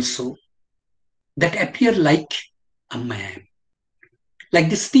India also, that appear like a map, like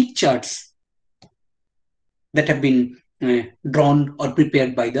the stick charts that have been drawn or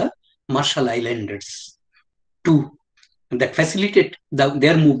prepared by the Marshall Islanders that facilitate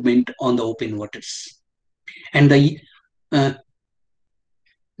their movement on the open waters. And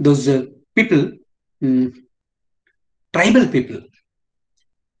those people, tribal people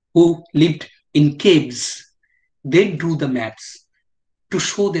who lived in caves, they drew the maps to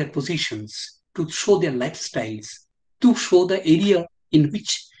show their positions, to show their lifestyles, to show the area in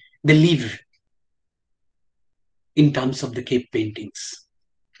which they live in terms of the cave paintings.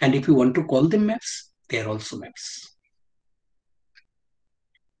 And if you want to call them maps, they are also maps.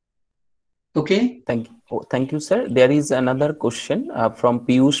 Okay. Thank you. Oh, thank you, sir. There is another question from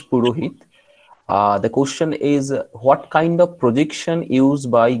Piyush Purohit. The question is, what kind of projection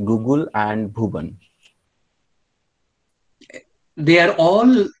used by Google and Bhuvan? They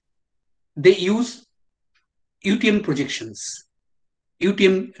use UTM projections,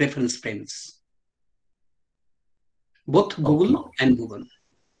 UTM reference frames, both Google and Bhuvan,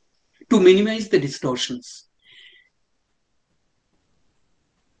 to minimize the distortions.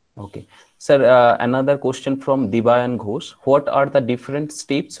 Okay. Sir, another question from Dibayan Ghosh. What are the different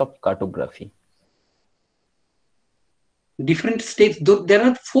steps of cartography? different steps. There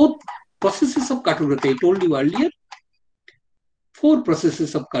are 4 processes of cartography. I told you earlier, 4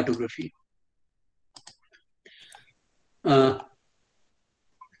 processes of cartography.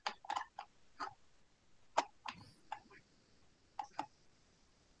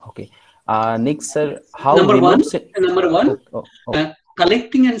 Okay. Next, sir, how number one, okay.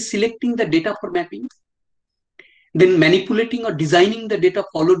 Collecting and selecting the data for mapping. Then manipulating or designing the data,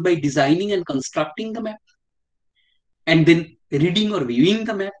 followed by designing and constructing the map. And then reading or viewing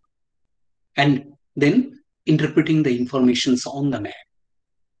the map. And then interpreting the informations on the map.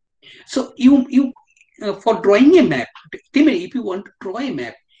 So you for drawing a map, if you want to draw a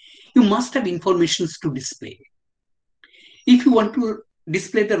map, you must have informations to display. If you want to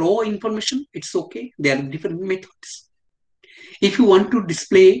display the raw information, it's okay. There are different methods. If you want to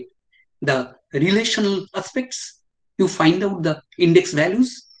display the relational aspects, you find out the index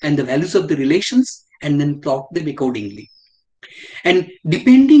values and the values of the relations and then plot them accordingly. And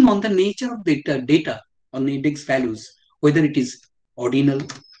depending on the nature of the data on the index values, whether it is ordinal,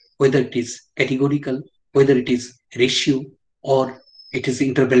 whether it is categorical, whether it is ratio, or it is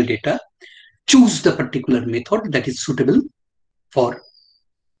interval data, choose the particular method that is suitable for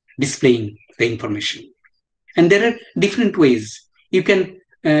displaying the information. And there are different ways. You can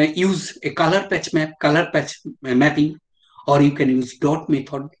use a color patch mapping, or you can use dot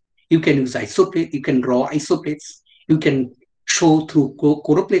method. You can use isoplate. You can draw isoplates. You can show through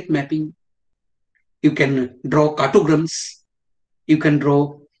choroplate mapping. You can draw cartograms. You can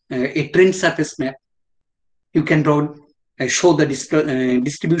draw a trend surface map. You can draw show the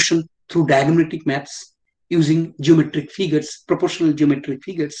distribution through diagrammatic maps using geometric figures, proportional geometric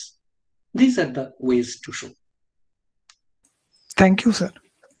figures. These are the ways to show. Thank you, sir.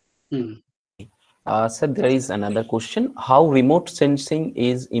 Sir, there is another question. How remote sensing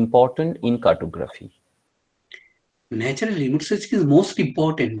is important in cartography? Naturally, remote sensing is most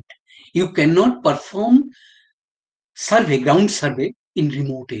important. You cannot perform ground survey in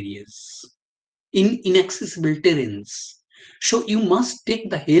remote areas, in inaccessible terrains. So you must take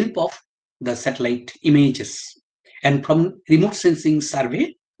the help of the satellite images. And from remote sensing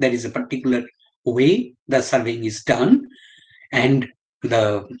survey, there is a particular way the surveying is done, and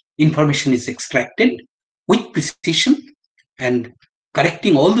the information is extracted with precision and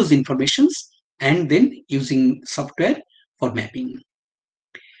correcting all those informations, and then using software for mapping.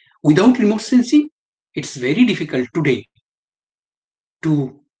 Without remote sensing, it's very difficult today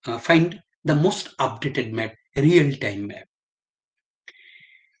to find the most updated map, real-time map.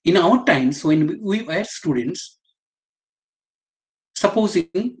 In our times, when we were students,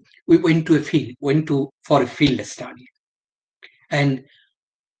 supposing we went to a field, for a field study, and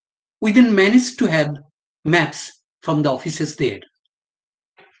we then managed to have maps from the offices there.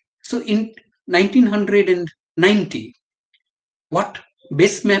 So in 1990, what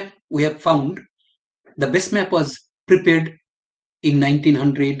base map we have found, the base map was prepared in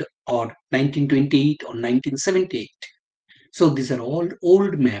 1900 or 1928 or 1978. So these are all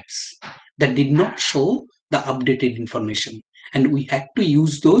old maps that did not show the updated information. And we had to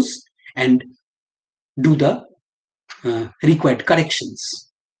use those and do the required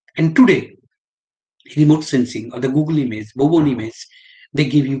corrections. And today, remote sensing or the Google image, Bobon image, they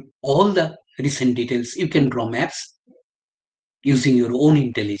give you all the recent details. You can draw maps using your own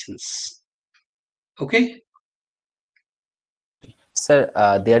intelligence. Okay? Sir,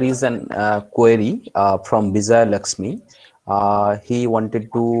 there is an query from Vijay Lakshmi. He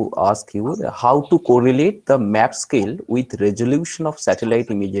wanted to ask you how to correlate the map scale with resolution of satellite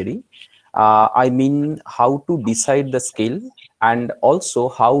imagery. I mean, how to decide the scale, and also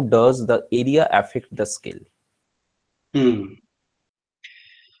how does the area affect the scale?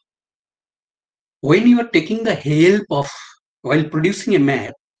 When you are taking the help of, while producing a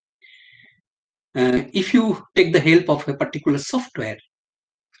map, if you take the help of a particular software,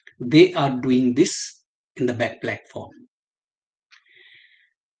 they are doing this in the back platform.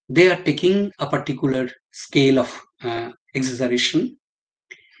 They are taking a particular scale of exaggeration,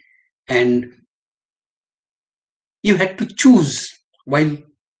 and you had to choose while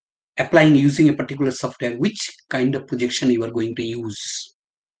applying using a particular software which kind of projection you are going to use.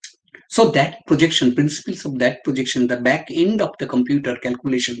 So that projection, principles of that projection, the back end of the computer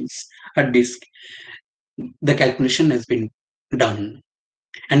calculations at disk, the calculation has been done,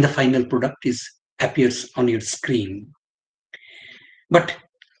 and the final product appears on your screen. But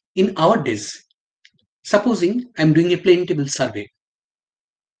in our days, supposing I'm doing a plane table survey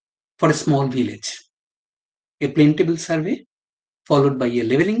for a small village, a plane table survey followed by a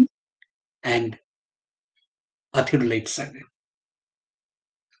leveling and a theodolite survey,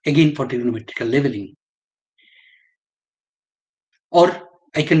 again for trigonometrical leveling. Or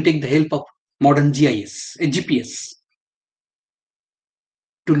I can take the help of modern GIS, GPS,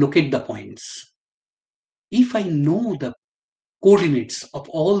 to locate the points. If I know the coordinates of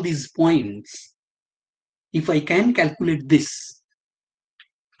all these points, if I can calculate this,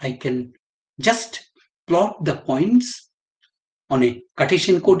 I can just plot the points on a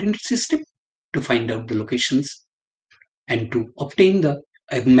Cartesian coordinate system to find out the locations and to obtain a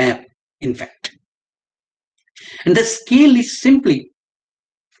map, in fact. And the scale is simply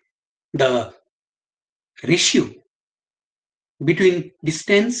the ratio between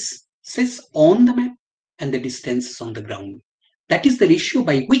distances on the map and the distances on the ground. That is the ratio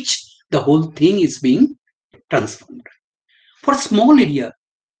by which the whole thing is being transformed. For a small area,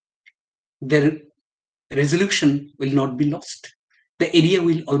 the resolution will not be lost. The area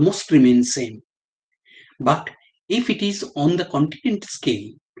will almost remain same. But if it is on the continent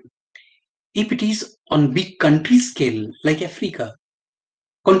scale, if it is on big country scale like Africa,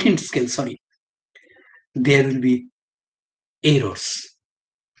 continent scale, sorry, there will be errors.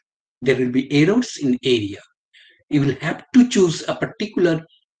 There will be errors in area. You will have to choose a particular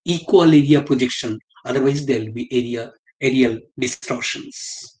equal area projection. Otherwise, there will be aerial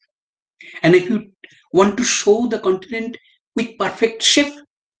distortions. And if you want to show the continent with perfect shape,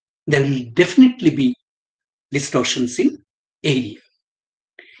 there will definitely be distortions in area.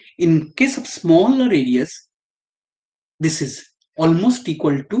 In case of smaller areas, this is almost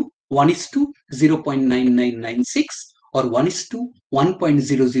equal to 1:0.9996 or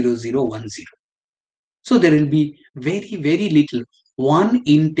 1:1.00010. So there will be very, very little. 1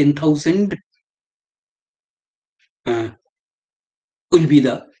 in 10,000 will be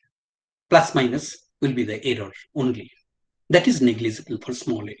the plus minus, will be the error only. That is negligible for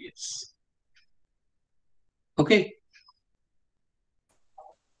small areas. Okay.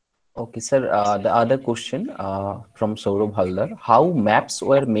 Okay, sir. The other question from Saurabh Haldar: how maps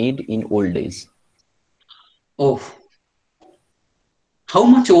were made in old days? Oh, how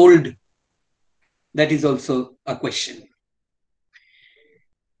much old? That is also a question.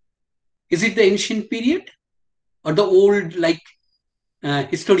 Is it the ancient period or the old, like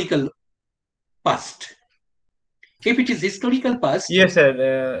historical past? If it is historical past, yes,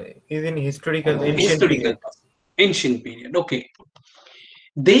 sir. Is in ancient period. Ancient period. Okay.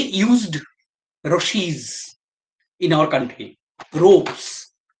 They used roshis in our country,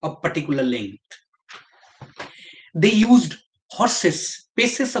 ropes of particular length. They used horses,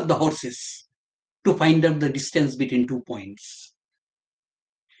 paces of the horses, to find out the distance between 2 points.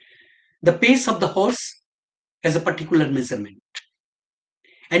 The pace of the horse has a particular measurement,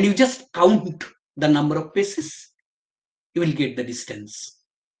 and you just count the number of paces, you will get the distance.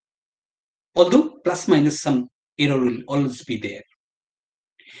 Although plus minus some error will always be there.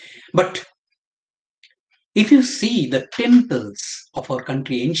 But if you see the temples of our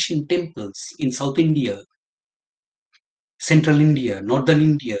country, ancient temples in South India, Central India, Northern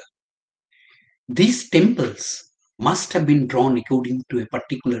India, these temples must have been drawn according to a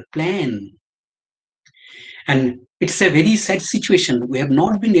particular plan. And it's a very sad situation. We have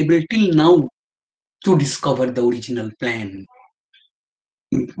not been able till now to discover the original plan.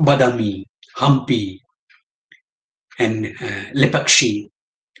 Badami, Hampi, and Lepakshi,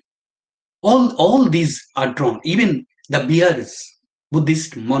 all these are drawn. Even the Biharis,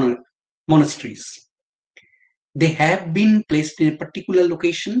 Buddhist monasteries, they have been placed in a particular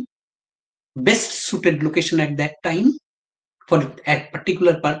location, best suited location at that time for a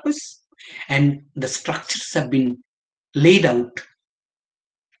particular purpose, and the structures have been laid out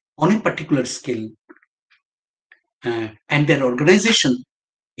on a particular scale, and their organization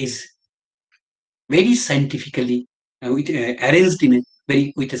is very scientifically arranged in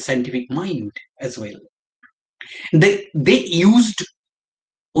with a scientific mind as well. They used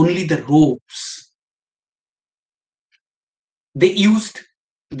only the ropes. They used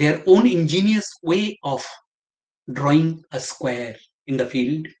their own ingenious way of drawing a square in the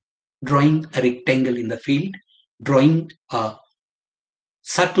field, drawing a rectangle in the field, drawing a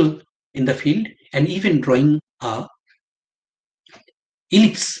circle in the field, and even drawing a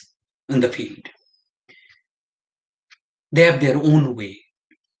ellipse in the field. They have their own way.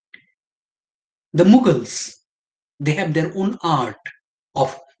 The Mughals, they have their own art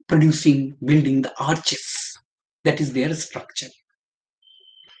of building the arches. That is their structure.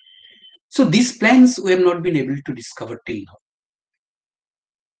 So these plans we have not been able to discover till now.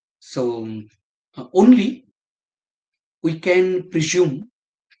 So only we can presume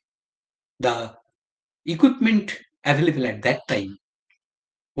the equipment available at that time,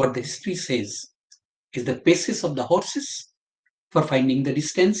 what the history says is the paces of the horses for finding the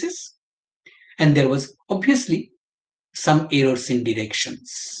distances. And there was obviously some errors in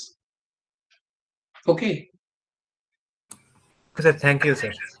directions. Okay. Sir, thank you,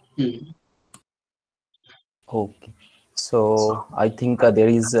 sir. Okay, so I think there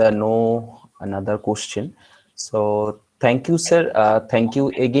is no another question. So thank you, sir. Thank you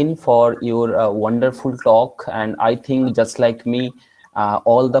again for your wonderful talk. And I think just like me,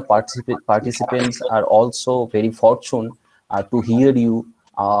 all the participants are also very fortunate to hear you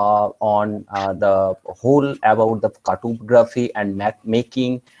on the whole about the cartography and map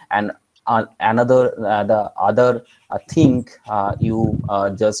making and another the other thing you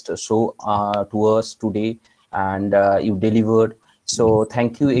just show to us today, and you delivered. So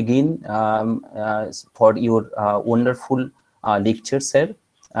thank you again for your wonderful lecture, sir.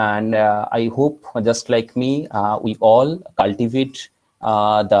 And I hope, just like me, we all cultivate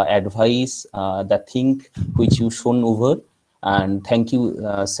the advice, the thing which you shown over. And thank you,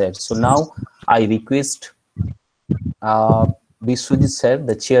 sir. So now I request Biswajit sir,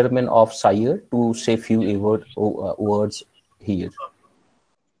 the chairman of SAIARD, to say few words here.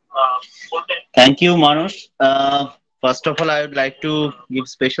 Thank you, Manoj. First of all, I would like to give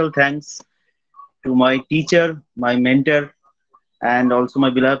special thanks to my teacher, my mentor, and also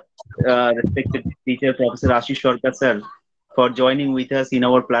my beloved, respected teacher, Professor Ashis Sarkar sir, for joining with us in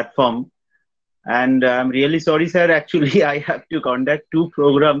our platform. And I'm really sorry, sir. Actually, I have to conduct two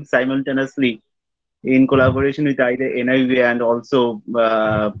programs simultaneously in collaboration with either NIV, and also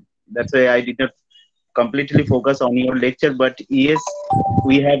that's why I did not completely focus on your lecture. But yes,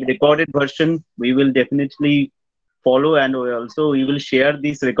 we have recorded version. We will definitely follow, and we will share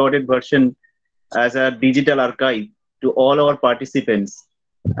this recorded version as a digital archive to all our participants.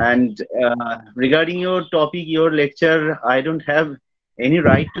 And regarding your topic, your lecture, I don't have any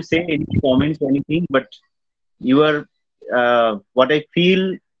right to say any comments, anything, but you are what I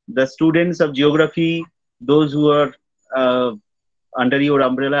feel, the students of geography, those who are uh, under your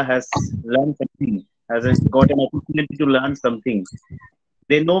umbrella has learned something, has got an opportunity to learn something.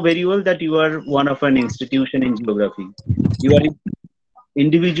 They know very well that you are one of an institution in geography. You are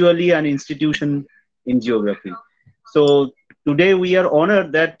individually an institution in geography. So today we are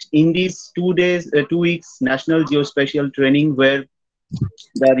honored that in these 2 days, 2 weeks national geospatial training, where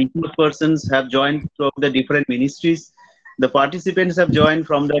the resource persons have joined from the different ministries, the participants have joined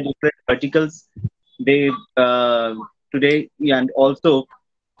from the different verticals. They today, and also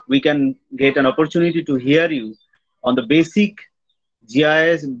we can get an opportunity to hear you on the basic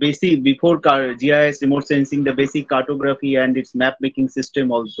GIS, basic before GIS remote sensing, the basic cartography and its map making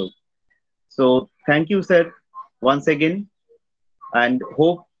system also. So thank you, sir, once again, and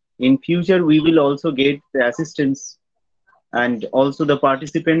hope in future we will also get the assistance and also the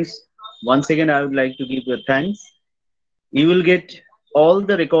participants. Once again, I would like to give you thanks. You will get all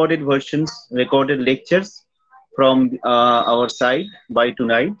the recorded versions, recorded lectures from our side by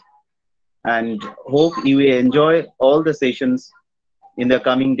tonight, and hope you will enjoy all the sessions in the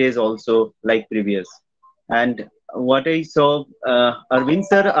coming days also, like previous. And what I saw, Arvind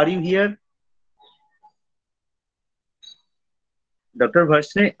sir, are you here? Dr.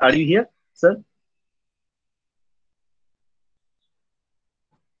 Bharshne, are you here, sir?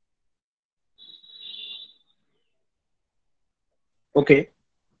 Okay.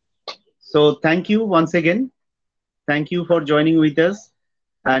 So thank you once again. Thank you for joining with us.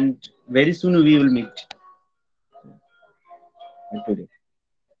 And very soon we will meet.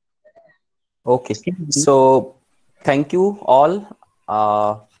 Okay, so thank you all.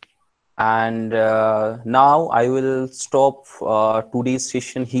 And now I will stop today's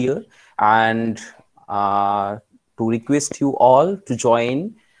session here, and to request you all to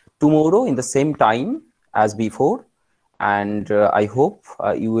join tomorrow in the same time as before. And I hope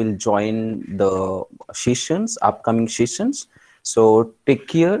you will join the sessions, upcoming sessions. So take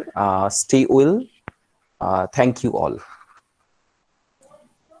care, stay well. Thank you all.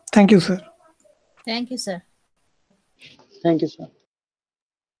 Thank you, sir. Thank you, sir. Thank you, sir.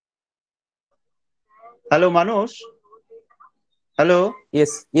 Hello, Manoj. Hello.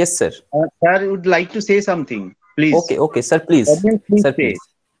 Yes, yes, sir. Sir would like to say something, please. Okay, okay, sir, please. Please Sir, say. please.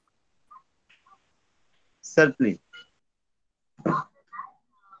 Sir, please.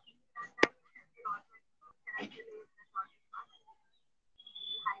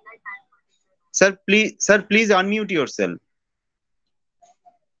 Sir, please unmute yourself.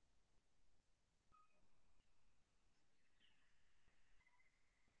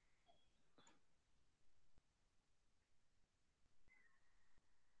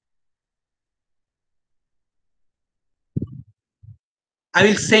 I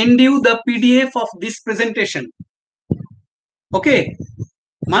will send you the PDF of this presentation. Okay,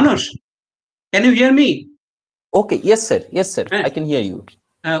 Manoj, can you hear me? Okay, yes, sir. Yes, sir. I can hear you.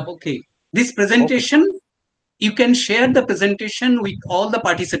 Okay. This presentation, you can share the presentation with all the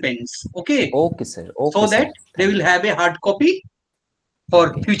participants. Okay. Okay, sir. Okay, so that sir. they will have a hard copy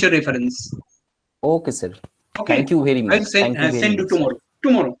for future reference. Okay, sir. Okay. Thank you very much. I'll send, Thank you very send you much, tomorrow. sir.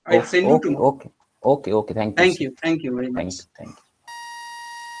 Tomorrow. I'll send you tomorrow. Okay. Okay. Thank you. Thank sir. you. Thank you very much. Thank you.